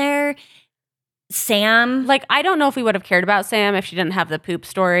out of there. Sam. Like, I don't know if we would have cared about Sam if she didn't have the poop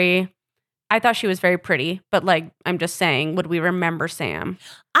story. I thought she was very pretty, but like, I'm just saying, would we remember Sam?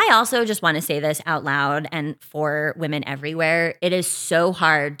 I also just want to say this out loud and for women everywhere. It is so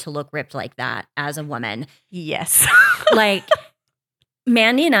hard to look ripped like that as a woman. Yes. Like,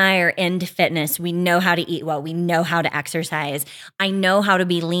 Mandy and I are into fitness. We know how to eat well. We know how to exercise. I know how to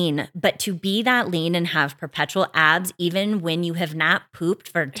be lean, but to be that lean and have perpetual abs, even when you have not pooped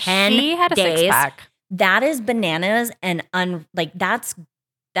for 10 she had a days, six-pack. That is bananas. And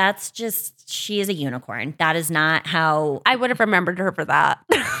that's just, she is a unicorn. That is not how I would have remembered her for that.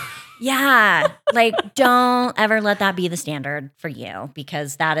 Yeah. Like, don't ever let that be the standard for you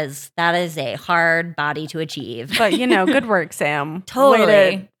because that is a hard body to achieve. But, you know, good work, Sam.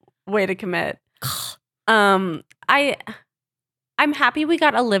 Totally. Way to commit. I'm happy we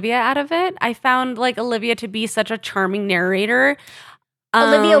got Olivia out of it. I found like Olivia to be such a charming narrator.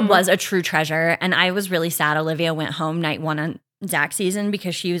 Olivia was a true treasure. And I was really sad Olivia went home night one on Zach's season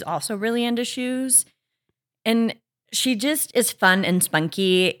because she was also really into shoes. And she just is fun and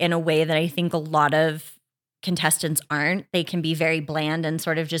spunky in a way that I think a lot of contestants aren't. They can be very bland and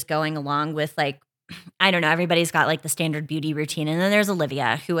sort of just going along with like, I don't know, everybody's got like the standard beauty routine. And then there's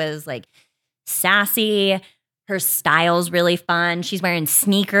Olivia who is like sassy. Her style's really fun. She's wearing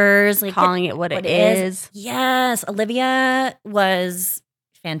sneakers. Like calling it what it is. Yes. Olivia was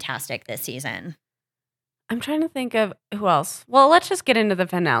fantastic this season. I'm trying to think of who else. Well, let's just get into the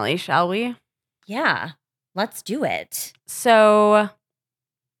finale, shall we? Yeah. Let's do it. So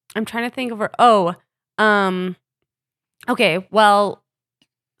I'm trying to think of her. Okay. Well,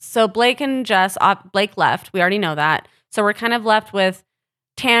 so Blake and Jess, Blake left. We already know that. So we're kind of left with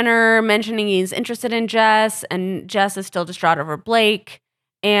Tanner mentioning he's interested in Jess, and Jess is still distraught over Blake.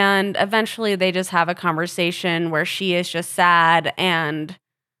 And eventually they just have a conversation where she is just sad and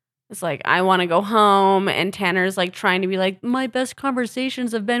it's like, I want to go home. And Tanner's like trying to be like, my best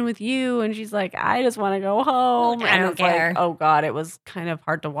conversations have been with you. And she's like, I just want to go home. Well, I don't care. Like, oh God, it was kind of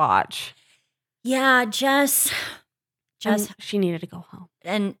hard to watch. Yeah, Jess, she needed to go home.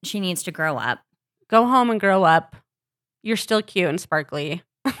 And she needs to grow up. Go home and grow up. You're still cute and sparkly.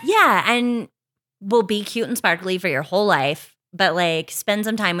 Yeah, and will be cute and sparkly for your whole life. But like, spend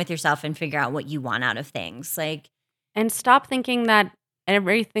some time with yourself and figure out what you want out of things. Like, and stop thinking that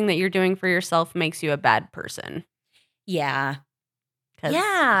everything that you're doing for yourself makes you a bad person. Yeah.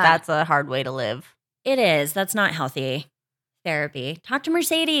 Yeah. That's a hard way to live. It is. That's not healthy. Therapy. Talk to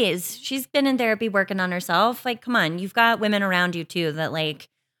Mercedes. She's been in therapy working on herself. Like, come on. You've got women around you too that like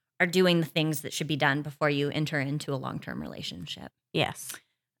are doing the things that should be done before you enter into a long-term relationship. Yes.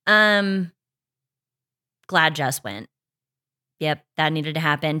 Glad Jess went. Yep, that needed to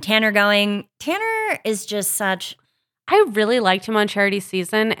happen. Tanner is just such... I really liked him on Charity's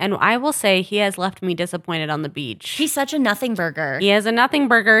season, and I will say he has left me disappointed on the beach. He's such a nothing burger. He has a nothing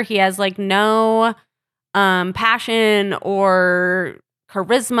burger. He has like no passion or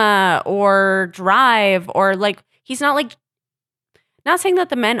charisma or drive or like he's not like not saying that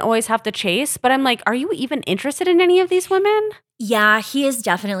the men always have to chase, but I'm like, are you even interested in any of these women? Yeah, he is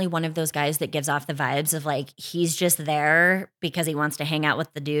definitely one of those guys that gives off the vibes of like he's just there because he wants to hang out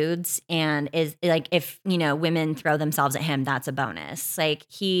with the dudes and is like if, women throw themselves at him, that's a bonus. Like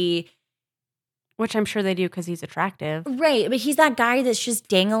Which I'm sure they do because he's attractive. Right, but he's that guy that's just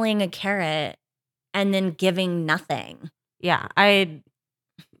dangling a carrot and then giving nothing. Yeah,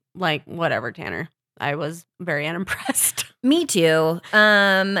 whatever, Tanner. I was very unimpressed. Me too.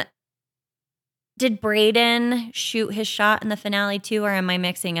 Did Brayden shoot his shot in the finale too, or am I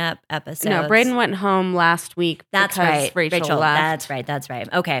mixing up episodes? No, Brayden went home last week. That's because right. Rachel left. That's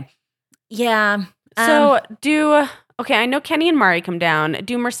right. Okay. Yeah. So I know Kenny and Mari come down.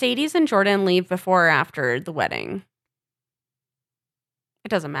 Do Mercedes and Jordan leave before or after the wedding? It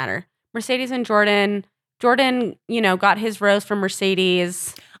doesn't matter. Mercedes and Jordan, got his rose from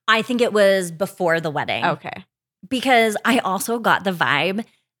Mercedes. I think it was before the wedding. Okay. Because I also got the vibe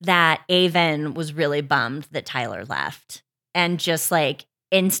that Avon was really bummed that Tyler left and just like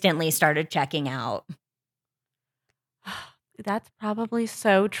instantly started checking out. That's probably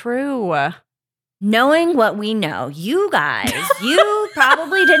so true. Knowing what we know, you guys, you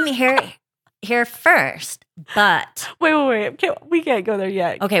probably didn't hear first, but wait. We can't go there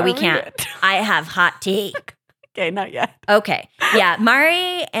yet. Okay, we can't. I have hot take. Okay, not yet. Okay. Yeah,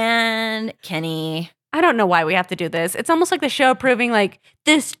 Mari and Kenny. I don't know why we have to do this. It's almost like the show proving like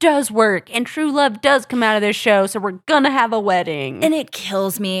this does work and true love does come out of this show, so we're gonna have a wedding. And it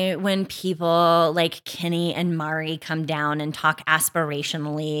kills me when people like Kenny and Mari come down and talk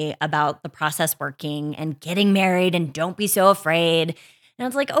aspirationally about the process working and getting married and don't be so afraid. And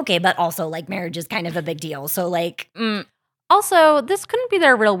it's like, okay, but also like marriage is kind of a big deal. So like, Also, this couldn't be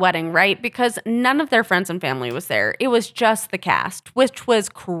their real wedding, right? Because none of their friends and family was there. It was just the cast, which was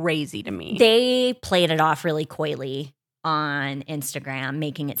crazy to me. They played it off really coyly on Instagram,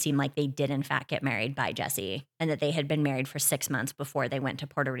 making it seem like they did in fact get married by Jesse and that they had been married for 6 months before they went to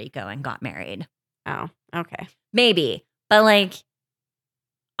Puerto Rico and got married. Oh, okay. Maybe. But like,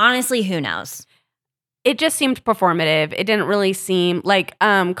 honestly, who knows? It just seemed performative. It didn't really seem like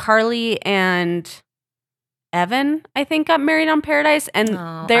Carly and Evan, I think, got married on Paradise, and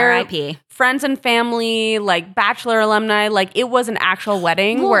their R.I.P. friends and family, like Bachelor alumni, like it was an actual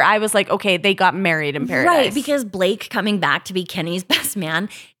wedding where I was like, okay, they got married in Paradise. Right, because Blake coming back to be Kenny's best man,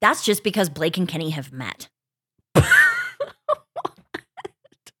 that's just because Blake and Kenny have met.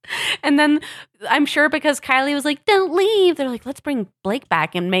 And then I'm sure because Kylie was like, don't leave, they're like, let's bring Blake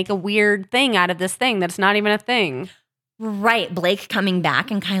back and make a weird thing out of this thing that's not even a thing. Right, Blake coming back,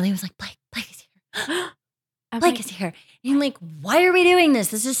 and Kylie was like, Blake is here. Blake is here. And you're like, why are we doing this?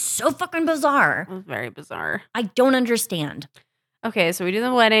 This is so fucking bizarre. It was very bizarre. I don't understand. Okay, so we do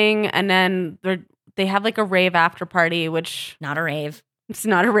the wedding, and then they have like a rave after party, which... Not a rave. It's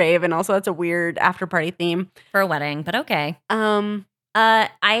not a rave, and also that's a weird after party theme. For a wedding, but okay.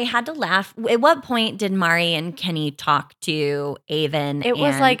 I had to laugh. At what point did Mari and Kenny talk to Avon? It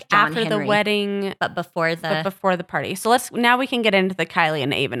was like John after Henry, the wedding, but before the party. So now we can get into the Kylie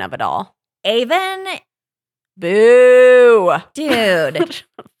and Avon of it all. Avon, boo, dude,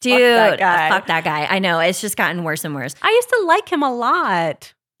 fuck that guy. I know, it's just gotten worse and worse. I used to like him a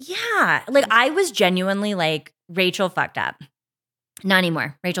lot. Yeah, like I was genuinely like, Rachel fucked up. Not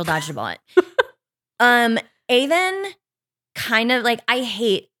anymore. Rachel dodged a bullet. Avon. Kind of like,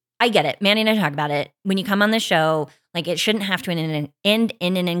 I get it. Manny and I talk about it. When you come on the show, like it shouldn't have to end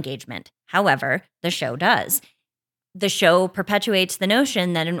in an engagement. However, the show does. The show perpetuates the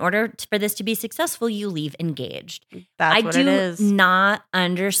notion that in order for this to be successful, you leave engaged. That's what it is. I do not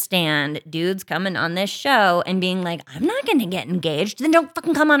understand dudes coming on this show and being like, I'm not going to get engaged. Then don't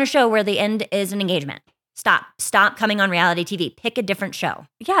fucking come on a show where the end is an engagement. Stop coming on reality TV. Pick a different show.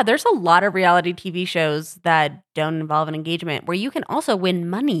 Yeah, there's a lot of reality TV shows that don't involve an engagement where you can also win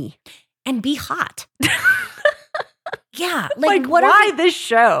money. And be hot. Yeah. Like why this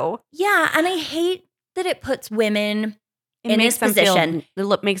show? Yeah, and I hate that it puts women in this position.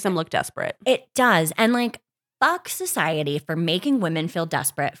 It makes them look desperate. It does. And like, fuck society for making women feel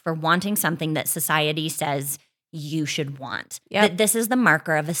desperate for wanting something that society says you should want. Yep. That this is the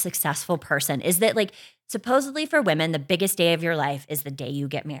marker of a successful person. Is that like, supposedly for women, the biggest day of your life is the day you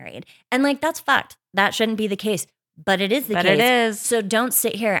get married. And like, that's fucked. That shouldn't be the case. But it is the case. But it is. So don't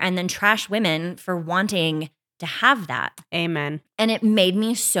sit here and then trash women for wanting to have that. Amen. And it made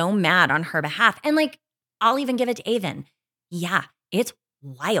me so mad on her behalf. And like, I'll even give it to Avon. Yeah, it's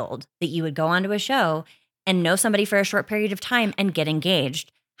wild that you would go onto a show and know somebody for a short period of time and get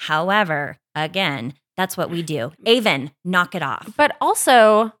engaged. However, again, That's what we do. Avon, knock it off. But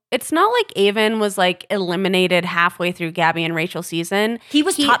also, it's not like Avon was like eliminated halfway through Gabby and Rachel's season. He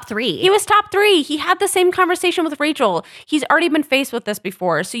was top 3. He was top 3. He had the same conversation with Rachel. He's already been faced with this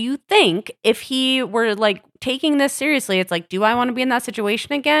before. So you think if he were like taking this seriously, it's like, do I want to be in that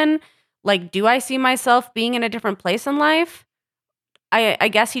situation again? Like, do I see myself being in a different place in life? I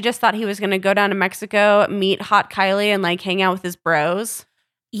guess he just thought he was going to go down to Mexico, meet hot Kylie, and like hang out with his bros.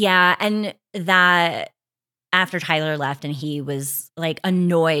 Yeah, and that after Tyler left and he was like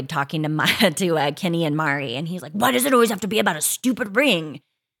annoyed talking to Kenny and Mari, and he's like, why does it always have to be about a stupid ring?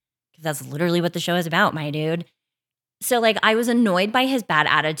 Because that's literally what the show is about, my dude. So like I was annoyed by his bad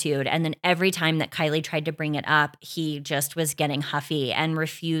attitude, and then every time that Kylie tried to bring it up, he just was getting huffy and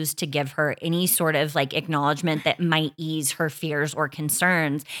refused to give her any sort of like acknowledgement that might ease her fears or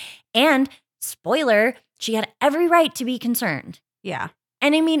concerns. And spoiler, she had every right to be concerned. Yeah.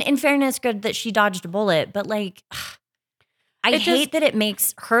 And I mean, in fairness, good that she dodged a bullet, but like, I hate that it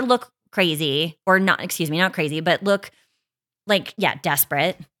makes her look crazy, or not, excuse me, not crazy, but look like, yeah,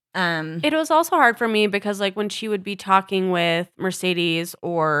 desperate. It was also hard for me because like when she would be talking with Mercedes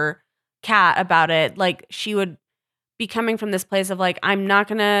or Kat about it, like she would be coming from this place of like, I'm not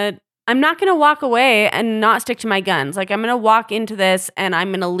gonna walk away and not stick to my guns. Like I'm gonna walk into this and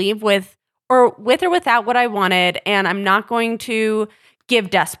I'm gonna leave with or without what I wanted, and I'm not going to give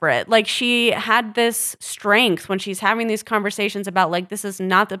desperate. Like she had this strength when she's having these conversations about like, this is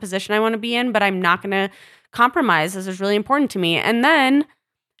not the position I want to be in, but I'm not gonna compromise. This is really important to me. And then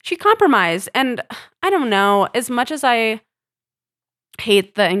she compromised. And I don't know, as much as I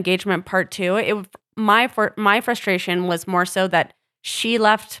hate the engagement part too, my frustration was more so that she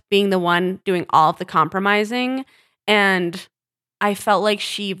left being the one doing all of the compromising. And I felt like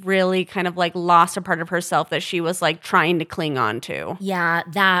she really kind of like lost a part of herself that she was like trying to cling on to. Yeah,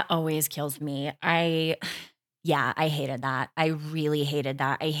 that always kills me. Yeah, I hated that. I really hated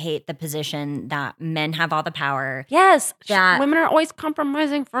that. I hate the position that men have all the power. Yes. That women are always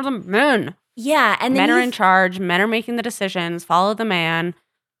compromising for the men. Yeah. And then men are in charge. Men are making the decisions. Follow the man.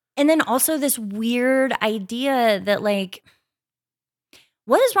 And then also this weird idea that like,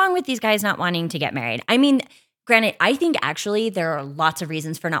 what is wrong with these guys not wanting to get married? I mean, granted, I think actually there are lots of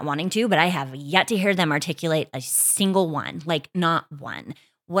reasons for not wanting to, but I have yet to hear them articulate a single one, like not one.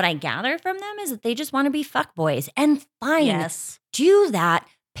 What I gather from them is that they just want to be fuckboys, and fine. Yes. Do that.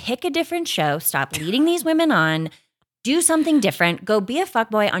 Pick a different show. Stop leading these women on. Do something different. Go be a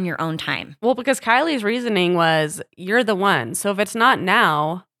fuckboy on your own time. Well, because Kylie's reasoning was, you're the one. So if it's not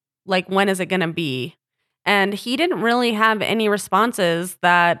now, like when is it going to be? And he didn't really have any responses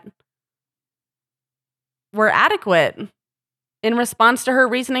that were adequate in response to her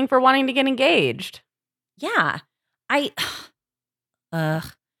reasoning for wanting to get engaged. Yeah.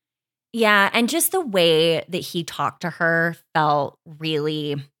 Yeah, and just the way that he talked to her felt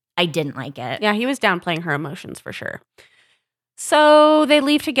really, I didn't like it. Yeah, he was downplaying her emotions for sure. So they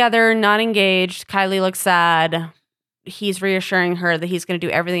leave together, not engaged. Kylie looks sad. He's reassuring her that he's going to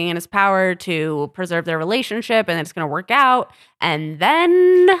do everything in his power to preserve their relationship and it's going to work out. And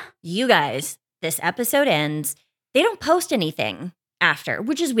then, you guys, this episode ends. They don't post anything after,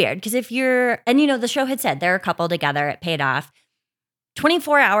 which is weird because the show had said they're a couple together, it paid off.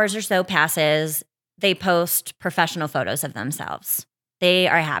 24 hours or so passes. They post professional photos of themselves. They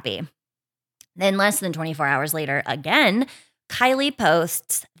are happy. Then less than 24 hours later, again, Kylie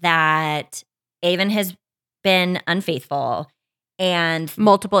posts that Avon has been unfaithful and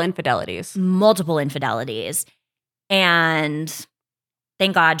multiple infidelities. And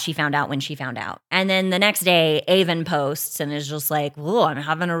thank God she found out when she found out. And then the next day, Avon posts and is just like, "Whoa, I'm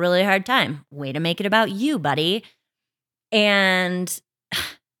having a really hard time. Way to make it about you, buddy." And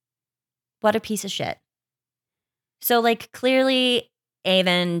what a piece of shit. So, like, clearly,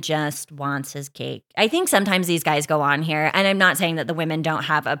 Avon just wants his cake. I think sometimes these guys go on here, and I'm not saying that the women don't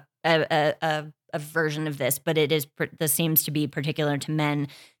have a version of this, but this seems to be particular to men.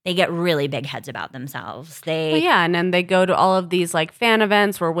 They get really big heads about themselves. And then they go to all of these like fan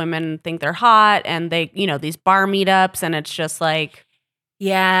events where women think they're hot, and they, these bar meetups, and it's just like,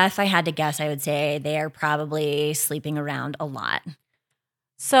 yeah, if I had to guess, I would say they are probably sleeping around a lot.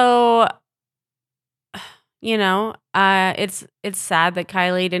 So, it's sad that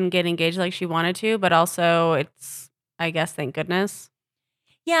Kylie didn't get engaged like she wanted to, but also it's, I guess, thank goodness.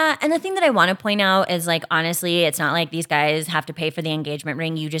 Yeah, and the thing that I want to point out is, like, honestly, it's not like these guys have to pay for the engagement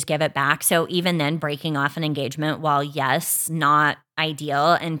ring. You just give it back. So even then, breaking off an engagement, while yes, not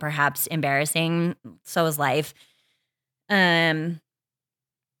ideal and perhaps embarrassing, so is life.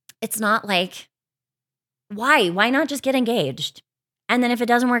 It's not like, why? Why not just get engaged? And then if it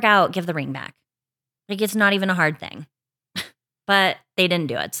doesn't work out, give the ring back. Like, it's not even a hard thing. But they didn't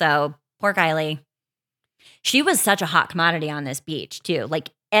do it. So poor Kylie. She was such a hot commodity on this beach, too.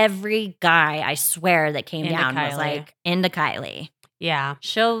 Like, every guy, I swear, that came down was like into Kylie. Yeah.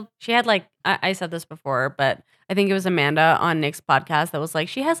 She had like, I said this before, but I think it was Amanda on Nick's podcast that was like,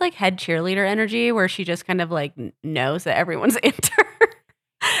 she has like head cheerleader energy where she just kind of like knows that everyone's into her.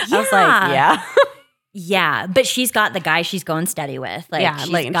 I was like, yeah. Yeah, but she's got the guy she's going steady with. Like,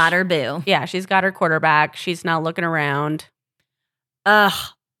 she's got her boo. Yeah, she's got her quarterback. She's not looking around. Ugh,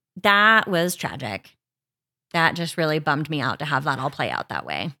 that was tragic. That just really bummed me out to have that all play out that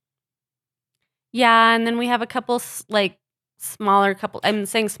way. Yeah, and then we have a couple like smaller couple. I'm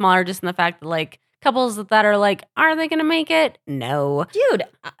saying smaller just in the fact that like couples that are like, are they going to make it? No. Dude,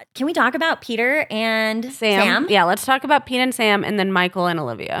 can we talk about Peter and Sam? Yeah, let's talk about Pete and Sam and then Michael and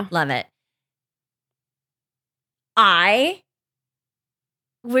Olivia. Love it. I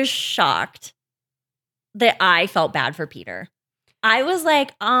was shocked that I felt bad for Peter. I was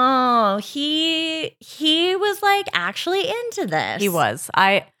like, oh, he was like actually into this. He was.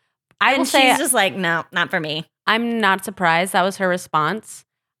 I will say, she's just like, no, not for me. I'm not surprised. That was her response.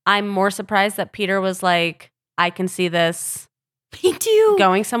 I'm more surprised that Peter was like, I can see this. Me too.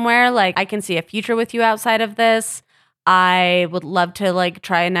 Going somewhere. Like, I can see a future with you outside of this. I would love to like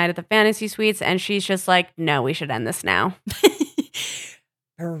try a night at the fantasy suites. And she's just like, no, we should end this now.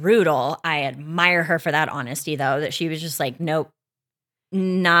 Brutal. I admire her for that honesty, though, that she was just like, nope,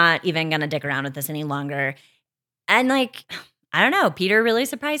 not even going to dick around with this any longer. And like, I don't know, Peter really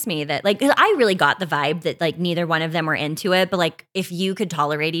surprised me that like, I really got the vibe that like neither one of them were into it. But like, if you could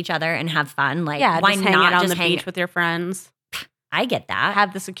tolerate each other and have fun, like, why just not hang out on just the beach with your friends? I get that.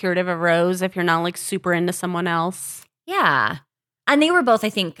 Have the security of a rose if you're not like super into someone else. Yeah. And they were both, I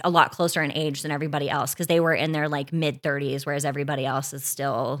think, a lot closer in age than everybody else because they were in their like mid 30s, whereas everybody else is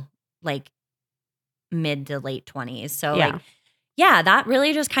still like mid to late 20s. So like, yeah, that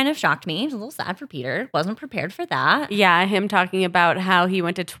really just kind of shocked me. It was a little sad for Peter. Wasn't prepared for that. Yeah, him talking about how he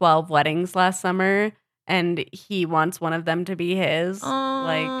went to 12 weddings last summer and he wants one of them to be his.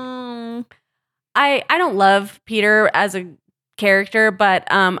 Like, I don't love Peter as a character, but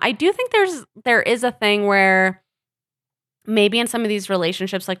I do think there is a thing where maybe in some of these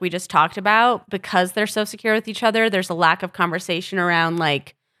relationships like we just talked about, because they're so secure with each other, there's a lack of conversation around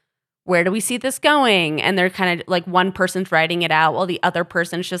like, where do we see this going? And they're kind of like one person's writing it out while the other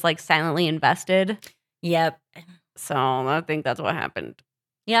person's just like silently invested. Yep. So I think that's what happened.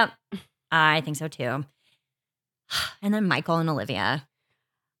 Yep. I think so too. And then Michael and Olivia.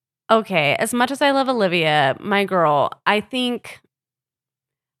 Okay, as much as I love Olivia, my girl, I think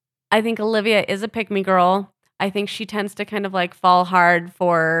Olivia is a pick-me girl. I think she tends to kind of like fall hard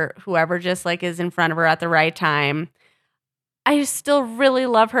for whoever just like is in front of her at the right time. I still really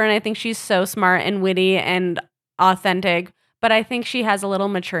love her and I think she's so smart and witty and authentic, but I think she has a little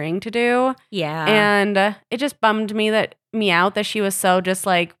maturing to do. Yeah. And it just bummed me out that she was so just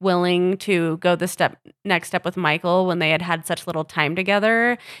like willing to go the next step with Michael when they had such little time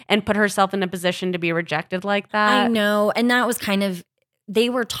together and put herself in a position to be rejected like that. I know. And that was kind of, they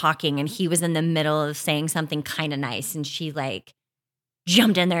were talking and he was in the middle of saying something kind of nice and she like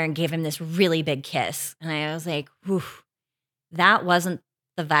jumped in there and gave him this really big kiss. And I was like, whew, that wasn't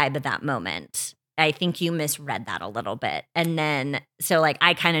the vibe of that moment. I think you misread that a little bit. And then, so like,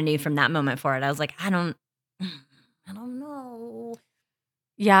 I kind of knew from that moment forward, I was like, I don't know.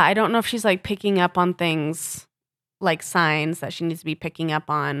 Yeah, I don't know if she's like picking up on things like signs that she needs to be picking up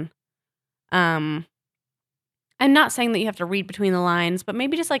on. I'm not saying that you have to read between the lines, but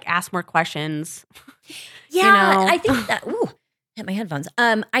maybe just like ask more questions. Yeah, you know? I think that, hit my headphones.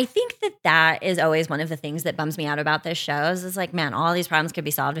 I think that is always one of the things that bums me out about this show is like, man, all these problems could be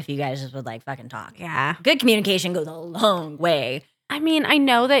solved if you guys just would like fucking talk. Yeah. Good communication goes a long way. I mean, I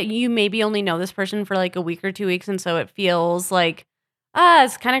know that you maybe only know this person for like a week or 2 weeks. And so it feels like,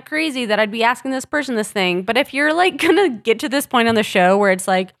 it's kind of crazy that I'd be asking this person this thing. But if you're like going to get to this point on the show where it's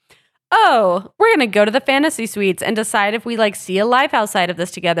like, oh, we're going to go to the fantasy suites and decide if we like see a life outside of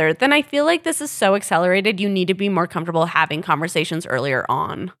this together, then I feel like this is so accelerated. You need to be more comfortable having conversations earlier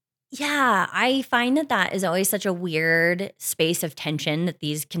on. Yeah, I find that is always such a weird space of tension that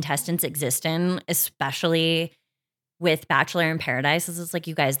these contestants exist in, especially with Bachelor in Paradise. It's like,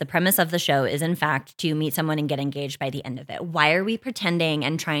 you guys, the premise of the show is in fact to meet someone and get engaged by the end of it. Why are we pretending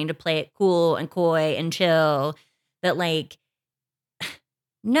and trying to play it cool and coy and chill that like,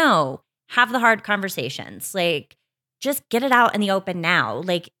 no, have the hard conversations. Like, just get it out in the open now.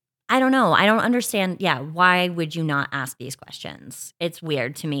 Like, I don't know. I don't understand. Yeah, why would you not ask these questions? It's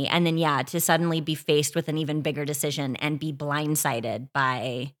weird to me. And then, yeah, to suddenly be faced with an even bigger decision and be blindsided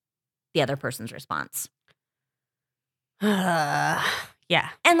by the other person's response. Yeah.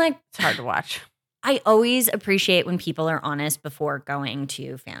 And like, It's hard to watch. I always appreciate when people are honest before going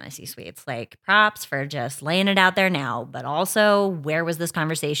to fantasy suites. Like, props for just laying it out there now, but also, where was this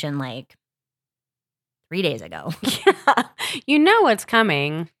conversation like 3 days ago? Yeah. You know what's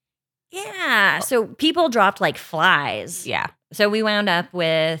coming. Yeah. So people dropped like flies. Yeah. So we wound up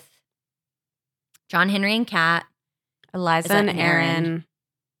with John Henry and Kat. Eliza and Aaron.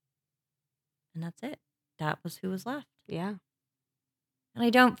 And that's it. That was who was left. Yeah. And I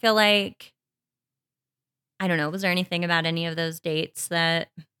don't feel like, I don't know, was there anything about any of those dates that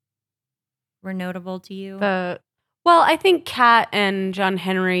were notable to you? Well, I think Kat and John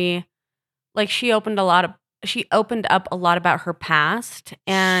Henry, like she opened up a lot about her past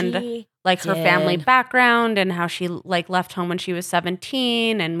and She like her did. family background and how she like left home when she was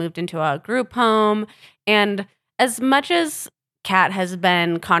 17 and moved into a group home. And as much as Kat has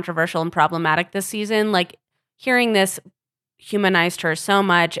been controversial and problematic this season, like hearing this humanized her so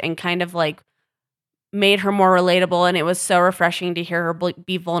much and kind of like made her more relatable, and it was so refreshing to hear her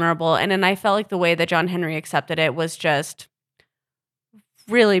be vulnerable. And then I felt like the way that John Henry accepted it was just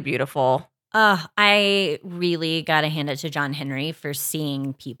really beautiful. I really got to hand it to John Henry for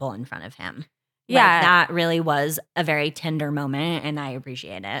seeing people in front of him. Yeah. Like, that really was a very tender moment, and I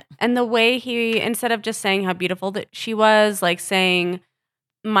appreciate it. And the way he, instead of just saying how beautiful that she was, like saying,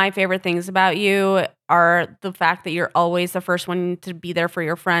 my favorite things about you are the fact that you're always the first one to be there for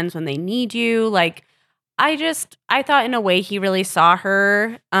your friends when they need you. Like, I thought in a way he really saw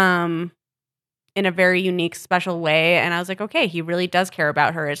her in a very unique, special way. And I was like, okay, he really does care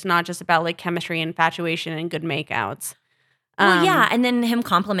about her. It's not just about like chemistry, infatuation, and good makeouts. Well, yeah, and then him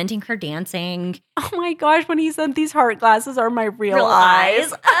complimenting her dancing. Oh my gosh, when he said these heart glasses are my real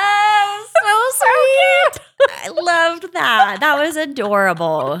eyes. Oh, so sweet. I loved that. That was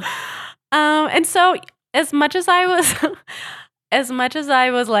adorable. And so as much as I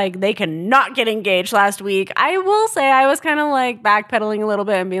was like, they cannot get engaged last week, I will say I was kind of like backpedaling a little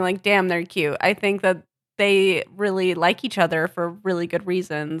bit and being like, damn, they're cute. I think that they really like each other for really good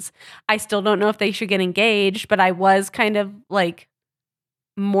reasons. I still don't know if they should get engaged, but I was kind of like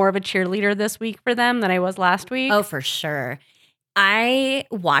more of a cheerleader this week for them than I was last week. Oh, for sure.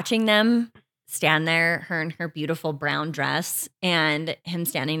 Watching them stand there, her in her beautiful brown dress and him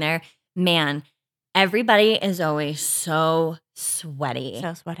standing there, man, everybody is always so sweaty.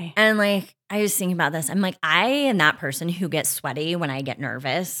 So sweaty. And like, I was thinking about this. I'm like, I am that person who gets sweaty when I get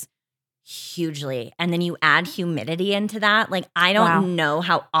nervous. Hugely. And then you add humidity into that. Like, I don't know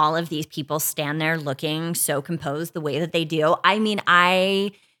how all of these people stand there looking so composed the way that they do. I mean,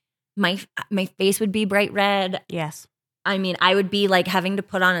 my face would be bright red. Yes. I mean, I would be like having to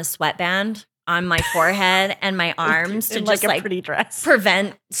put on a sweatband on my forehead and my arms to just like pretty dress.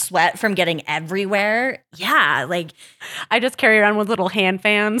 Prevent sweat from getting everywhere. Yeah. Like, I just carry around with little hand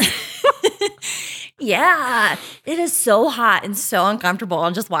fans. Yeah, it is so hot and so uncomfortable.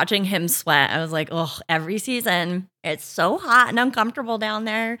 And just watching him sweat, I was like, oh, every season, it's so hot and uncomfortable down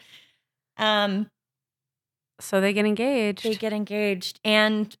there. So they get engaged.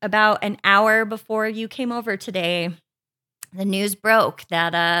 And about an hour before you came over today, the news broke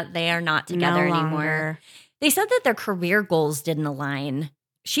that they are not together anymore. They said that their career goals didn't align.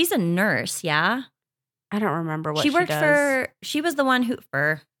 She's a nurse, yeah? I don't remember what she worked does. She was the one who,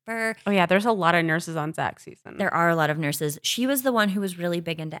 oh yeah, there's a lot of nurses on Zach's season. There are a lot of nurses. She was the one who was really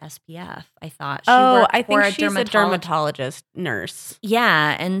big into SPF, I thought. I think she's a dermatologist nurse.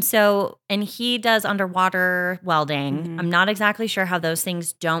 Yeah, and he does underwater welding. Mm-hmm. I'm not exactly sure how those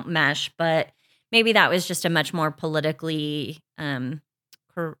things don't mesh, but maybe that was just a much more politically,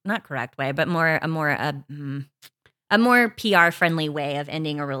 not correct way, but a more PR friendly way of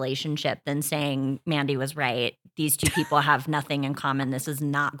ending a relationship than saying Mandy was right. These two people have nothing in common. This is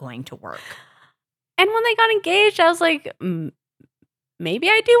not going to work. And when they got engaged, I was like, maybe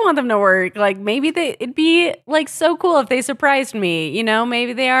I do want them to work. Like, maybe it'd be like so cool if they surprised me. You know,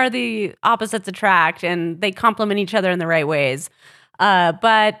 maybe they are the opposites attract and they complement each other in the right ways.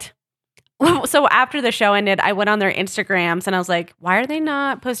 But so after the show ended, I went on their Instagrams and I was like, why are they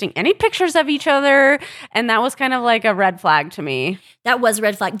not posting any pictures of each other? And that was kind of like a red flag to me. That was a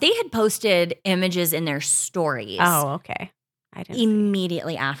red flag. They had posted images in their stories. Oh, okay. I didn't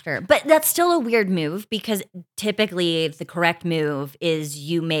immediately after. But that's still a weird move because typically the correct move is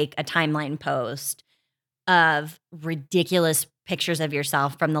you make a timeline post of ridiculous pictures of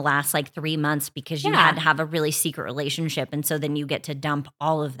yourself from the last like 3 months because you had to have a really secret relationship. And so then you get to dump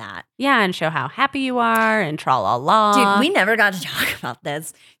all of that. Yeah, and show how happy you are and tra-la-la. Dude, we never got to talk about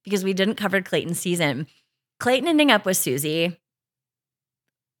this because we didn't cover Clayton's season. Clayton ending up with Susie.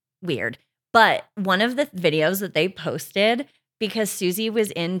 weird. But one of the videos that they posted, because Susie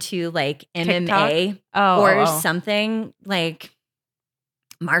was into like MMA or something like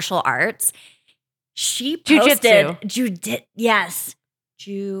martial arts, she posted Jitsu.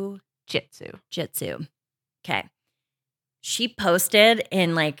 Okay. She posted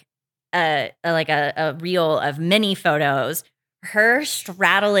in like a reel of many photos, her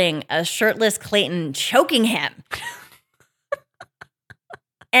straddling a shirtless Clayton, choking him.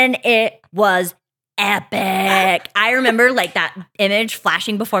 And it was epic. I remember like that image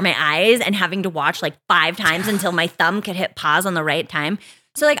flashing before my eyes and having to watch like 5 times until my thumb could hit pause on the right time.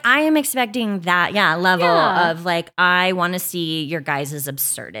 So like I am expecting that, level of like, I want to see your guys'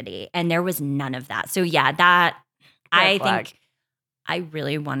 absurdity. And there was none of that. So yeah, that I think I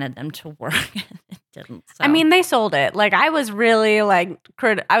really wanted them to work. It didn't. So. I mean, they sold it. Like I was really like,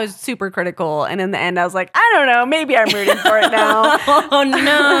 I was super critical. And in the end, I was like, I don't know, maybe I'm rooting for it now. Oh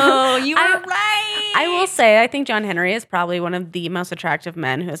no, you were right. I will say, I think John Henry is probably one of the most attractive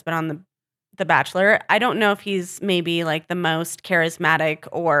men who has been on The Bachelor. I don't know if he's maybe like the most charismatic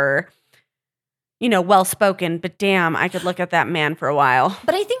or, well-spoken, but damn, I could look at that man for a while.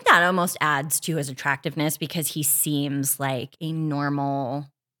 But I think that almost adds to his attractiveness because he seems like a normal,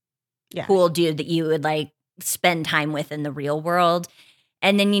 cool dude that you would like spend time with in the real world.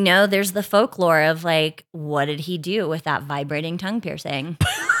 And then, there's the folklore of like, what did he do with that vibrating tongue piercing?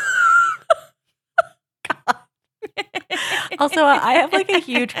 Also, I have like a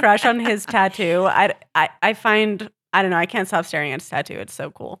huge crush on his tattoo. I find, I don't know, I can't stop staring at his tattoo. It's so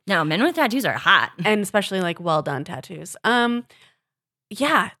cool. No, men with tattoos are hot. And especially like well done tattoos.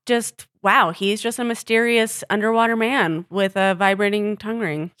 Just wow, he's just a mysterious underwater man with a vibrating tongue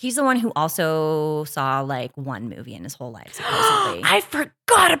ring. He's the one who also saw like one movie in his whole life, supposedly. I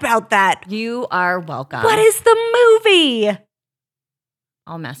forgot about that. You are welcome. What is the movie?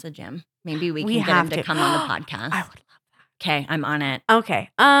 I'll message him. Maybe we can get him to come on the podcast. I would love that. Okay, I'm on it. Okay.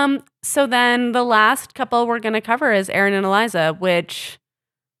 So then the last couple we're going to cover is Aaron and Eliza, which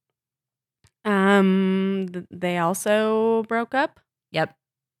they also broke up. Yep.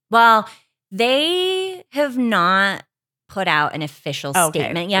 Well, they have not put out an official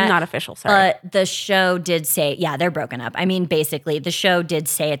statement yet. Not official, sorry. But the show did say, they're broken up. I mean, basically, the show did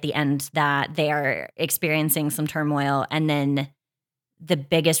say at the end that they are experiencing some turmoil, and then the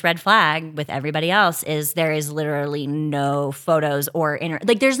biggest red flag with everybody else is there is literally no photos or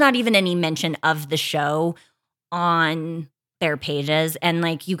there's not even any mention of the show on their pages. And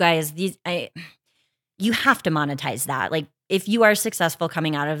like, you guys, you have to monetize that. Like, if you are successful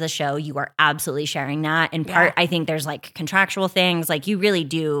coming out of the show, you are absolutely sharing that. In part, I think there's like contractual things. Like, you really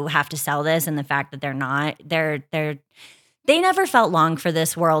do have to sell this, and the fact that they never felt long for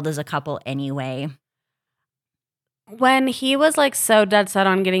this world as a couple anyway. When he was like so dead set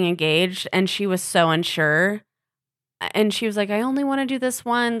on getting engaged and she was so unsure, and she was like, I only want to do this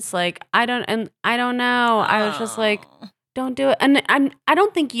once. Like, I don't know. I was just like, don't do it. And I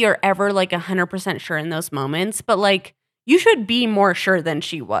don't think you're ever like 100% sure in those moments, but like, you should be more sure than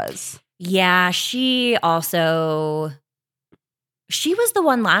she was. Yeah, she was the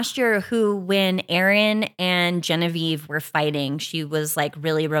one last year who, when Aaron and Genevieve were fighting, she was like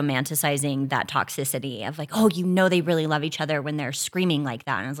really romanticizing that toxicity of like, oh, they really love each other when they're screaming like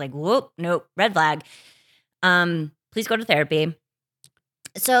that. And I was like, whoop, nope, red flag. Please go to therapy.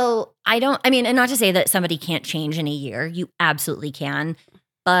 So and not to say that somebody can't change in a year. You absolutely can.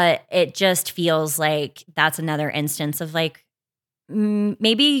 But it just feels like that's another instance of like,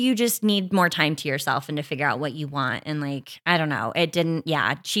 maybe you just need more time to yourself and to figure out what you want. And like, I don't know. It didn't,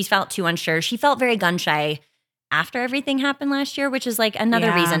 she felt too unsure. She felt very gun shy after everything happened last year, which is like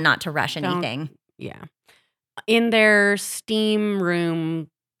another reason not to rush anything. Yeah. In their steam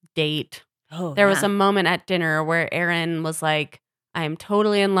room date, there was a moment at dinner where Aaron was like, I am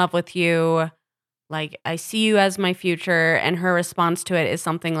totally in love with you. Like, I see you as my future. And her response to it is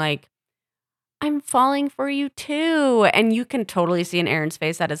something like, I'm falling for you too. And you can totally see in Aaron's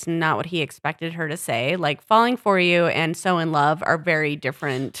face that is not what he expected her to say. Like, falling for you and so in love are very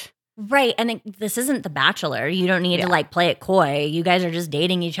different. Right. And this isn't The Bachelor. You don't need to like play it coy. You guys are just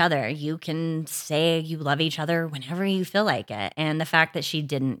dating each other. You can say you love each other whenever you feel like it. And the fact that she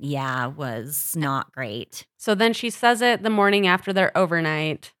didn't, was not great. So then she says it the morning after their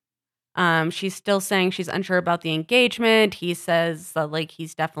overnight. She's still saying she's unsure about the engagement. He says that like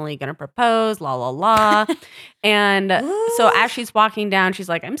he's definitely going to propose, la la la. And so as she's walking down, she's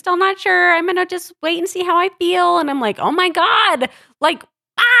like, I'm still not sure. I'm going to just wait and see how I feel. And I'm like, oh my God, like,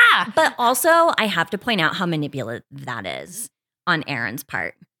 But also I have to point out how manipulative that is on Aaron's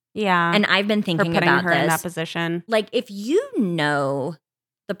part. Yeah. And I've been thinking about her this. In that position. Like, if you know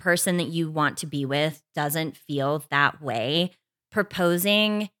the person that you want to be with doesn't feel that way,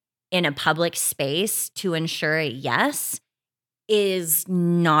 proposing in a public space to ensure a yes is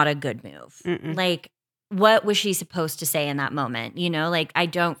not a good move. Mm-mm. Like, what was she supposed to say in that moment? You know, like, I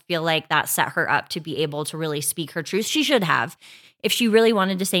don't feel like that set her up to be able to really speak her truth. She should have. If she really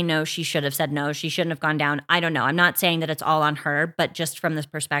wanted to say no, she should have said no. She shouldn't have gone down. I don't know. I'm not saying that it's all on her, but just from this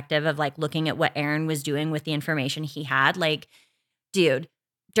perspective of like looking at what Aaron was doing with the information he had, like, dude,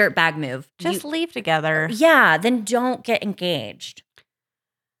 dirtbag move. Just leave together. Yeah, then don't get engaged.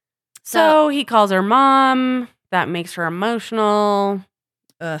 So he calls her mom. That makes her emotional.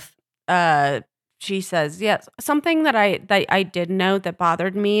 Ugh. She says, yes. Something that I did note that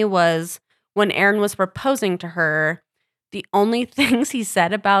bothered me was when Aaron was proposing to her, the only things he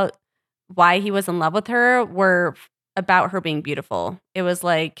said about why he was in love with her were about her being beautiful. It was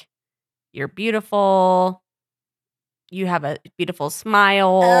like, you're beautiful. You have a beautiful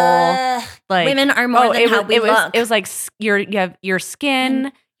smile. Like women are more than how we look. It was like you have your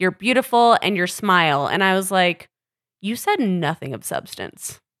skin, you're beautiful, and your smile. And I was like, you said nothing of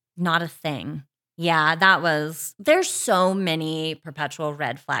substance. Not a thing. Yeah, there's so many perpetual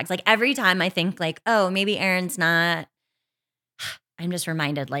red flags. Like every time I think like, oh, maybe Aaron's not, I'm just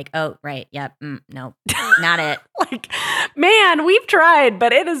reminded like, oh, right. Yep. Nope. Not it. Like, man, we've tried,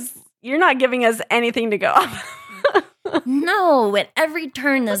 but you're not giving us anything to go off. No, at every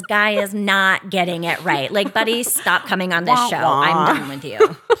turn, this guy is not getting it right. Like, buddy, stop coming on this show. I'm done with you.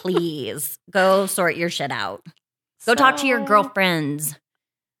 Please go sort your shit out. Go talk to your girlfriends.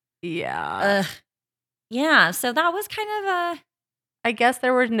 Yeah. Yeah, so that was kind of I guess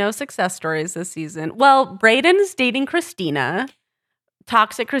there were no success stories this season. Well, Brayden's dating Christina,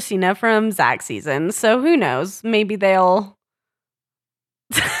 toxic Christina from Zach's season. So who knows? Maybe they'll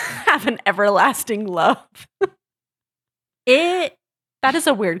have an everlasting love. That is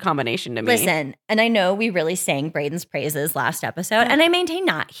a weird combination to me. Listen, and I know we really sang Brayden's praises last episode, and I maintain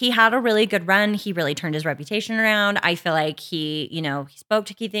that. He had a really good run. He really turned his reputation around. I feel like he spoke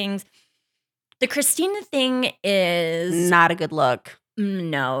to key things. The Christina thing is not a good look.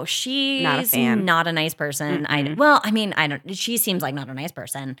 No, she's not a fan. Not a nice person. Mm-hmm. She seems like not a nice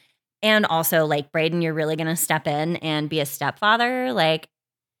person. And also, like, Brayden, you're really going to step in and be a stepfather? Like,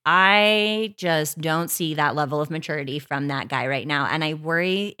 I just don't see that level of maturity from that guy right now. And I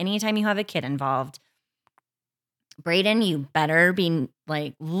worry anytime you have a kid involved, Brayden, you better be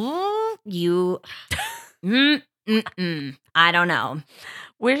like, I don't know.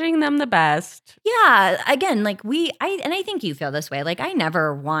 Wishing them the best. Yeah. Again, like I think you feel this way. Like, I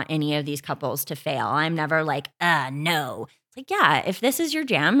never want any of these couples to fail. I'm never like, no. It's like, yeah, if this is your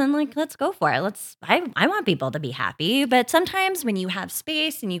jam, then like, let's go for it. I want people to be happy. But sometimes when you have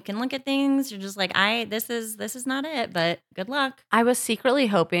space and you can look at things, you're just like, this is not it, but good luck. I was secretly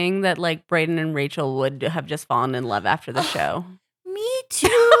hoping that like Brayden and Rachel would have just fallen in love after the show. Me too.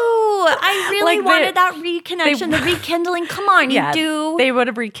 I really wanted that reconnection, the rekindling. Come on, you do. They would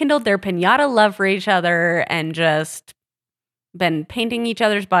have rekindled their pinata love for each other and just been painting each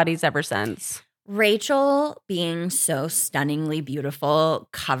other's bodies ever since. Rachel being so stunningly beautiful,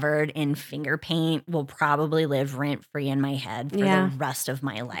 covered in finger paint, will probably live rent-free in my head for the rest of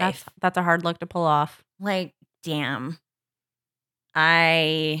my life. That's a hard look to pull off. Like, damn.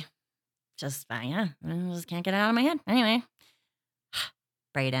 I just can't get it out of my head. Anyway.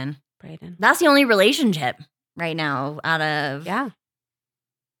 Brayden. That's the only relationship right now out of... Yeah.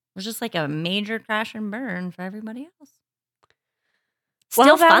 It's just like a major crash and burn for everybody else.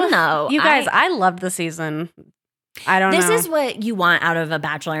 Still fun, though. You guys, I loved the season. I don't know. This is what you want out of a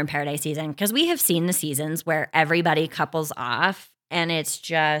Bachelor in Paradise season, because we have seen the seasons where everybody couples off and it's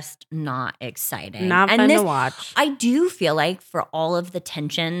just not exciting. Not fun to watch. I do feel like for all of the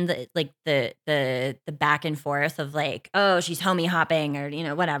tension, the back and forth of like, oh, she's homie hopping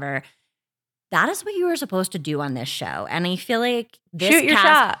or, whatever. That is what you were supposed to do on this show. And I feel like shoot your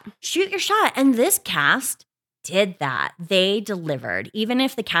shot. Shoot your shot. And this cast did that. They delivered. Even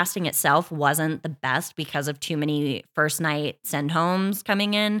if the casting itself wasn't the best because of too many first night send homes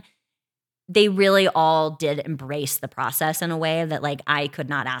coming in, they really all did embrace the process in a way that like I could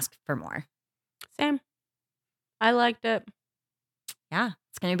not ask for more. Same. I liked it. Yeah,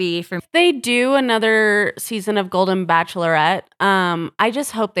 it's going to be for... They do another season of Golden Bachelorette. I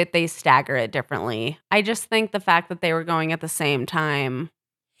just hope that they stagger it differently. I just think the fact that they were going at the same time.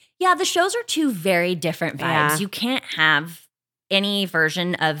 Yeah, the shows are two very different vibes. Yeah. You can't have any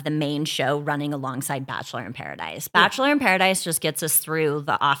version of the main show running alongside Bachelor in Paradise. Bachelor in Paradise just gets us through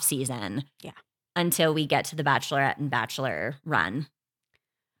the off season. Yeah. Until we get to the Bachelorette and Bachelor run.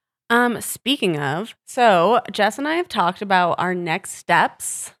 Speaking of, so Jess and I have talked about our next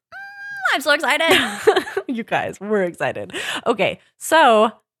steps. I'm so excited. You guys, we're excited. Okay,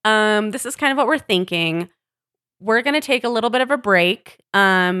 so this is kind of what we're thinking. We're going to take a little bit of a break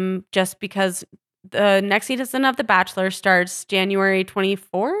just because the next season of The Bachelor starts January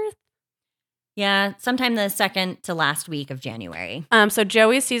 24th. Yeah, sometime the second to last week of January. So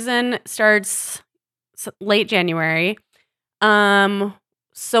Joey's season starts late January.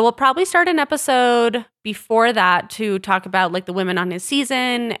 So we'll probably start an episode before that to talk about like the women on his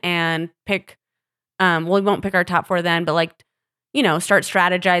season and pick, we won't pick our top 4 then, but like, start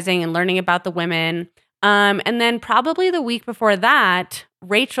strategizing and learning about the women. And then probably the week before that,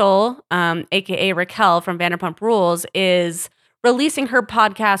 Rachel, aka Raquel from Vanderpump Rules, is releasing her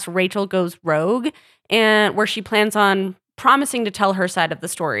podcast, Rachel Goes Rogue, and where she plans on promising to tell her side of the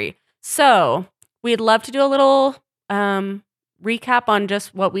story. So we'd love to do a little recap on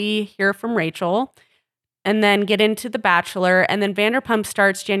just what we hear from Rachel, and then get into The Bachelor, and then Vanderpump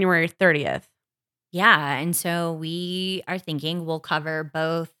starts January 30th. Yeah, and so we are thinking we'll cover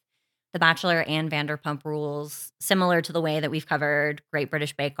both The Bachelor and Vanderpump Rules, similar to the way that we've covered Great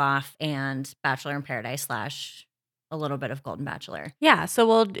British Bake Off and Bachelor in Paradise / a little bit of Golden Bachelor. Yeah,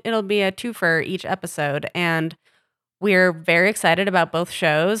 so it'll be a 2 for each episode, and we're very excited about both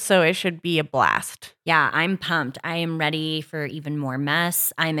shows, so it should be a blast. Yeah, I'm pumped. I am ready for even more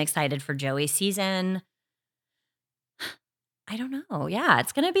mess. I'm excited for Joey's season. I don't know. Yeah,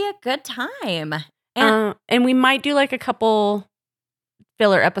 it's going to be a good time. And we might do like a couple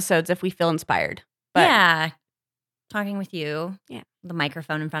filler episodes if we feel inspired. But yeah, talking with you. Yeah. The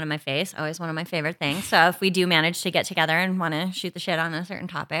microphone in front of my face, always one of my favorite things. So if we do manage to get together and want to shoot the shit on a certain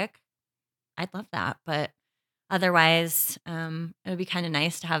topic, I'd love that. But otherwise, it would be kind of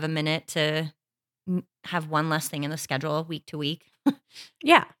nice to have a minute to have one less thing in the schedule week to week.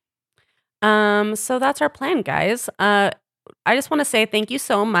 Yeah. So that's our plan, guys. I just want to say thank you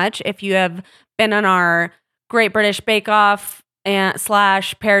so much if you have been on our Great British Bake Off and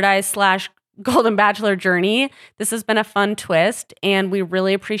 / Paradise / Golden Bachelor journey. This has been a fun twist, and we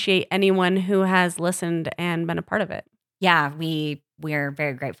really appreciate anyone who has listened and been a part of it. Yeah, we're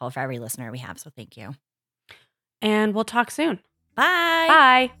very grateful for every listener we have, so thank you. And we'll talk soon. Bye.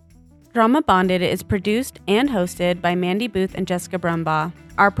 Bye. Drama Bonded is produced and hosted by Mandy Booth and Jessica Brumbaugh.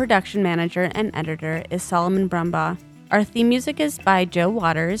 Our production manager and editor is Solomon Brumbaugh. Our theme music is by Joe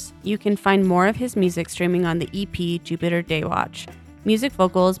Waters. You can find more of his music streaming on the EP Jupiter Daywatch. Music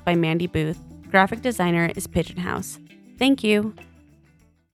vocals by Mandy Booth. Graphic designer is Pigeon House. Thank you.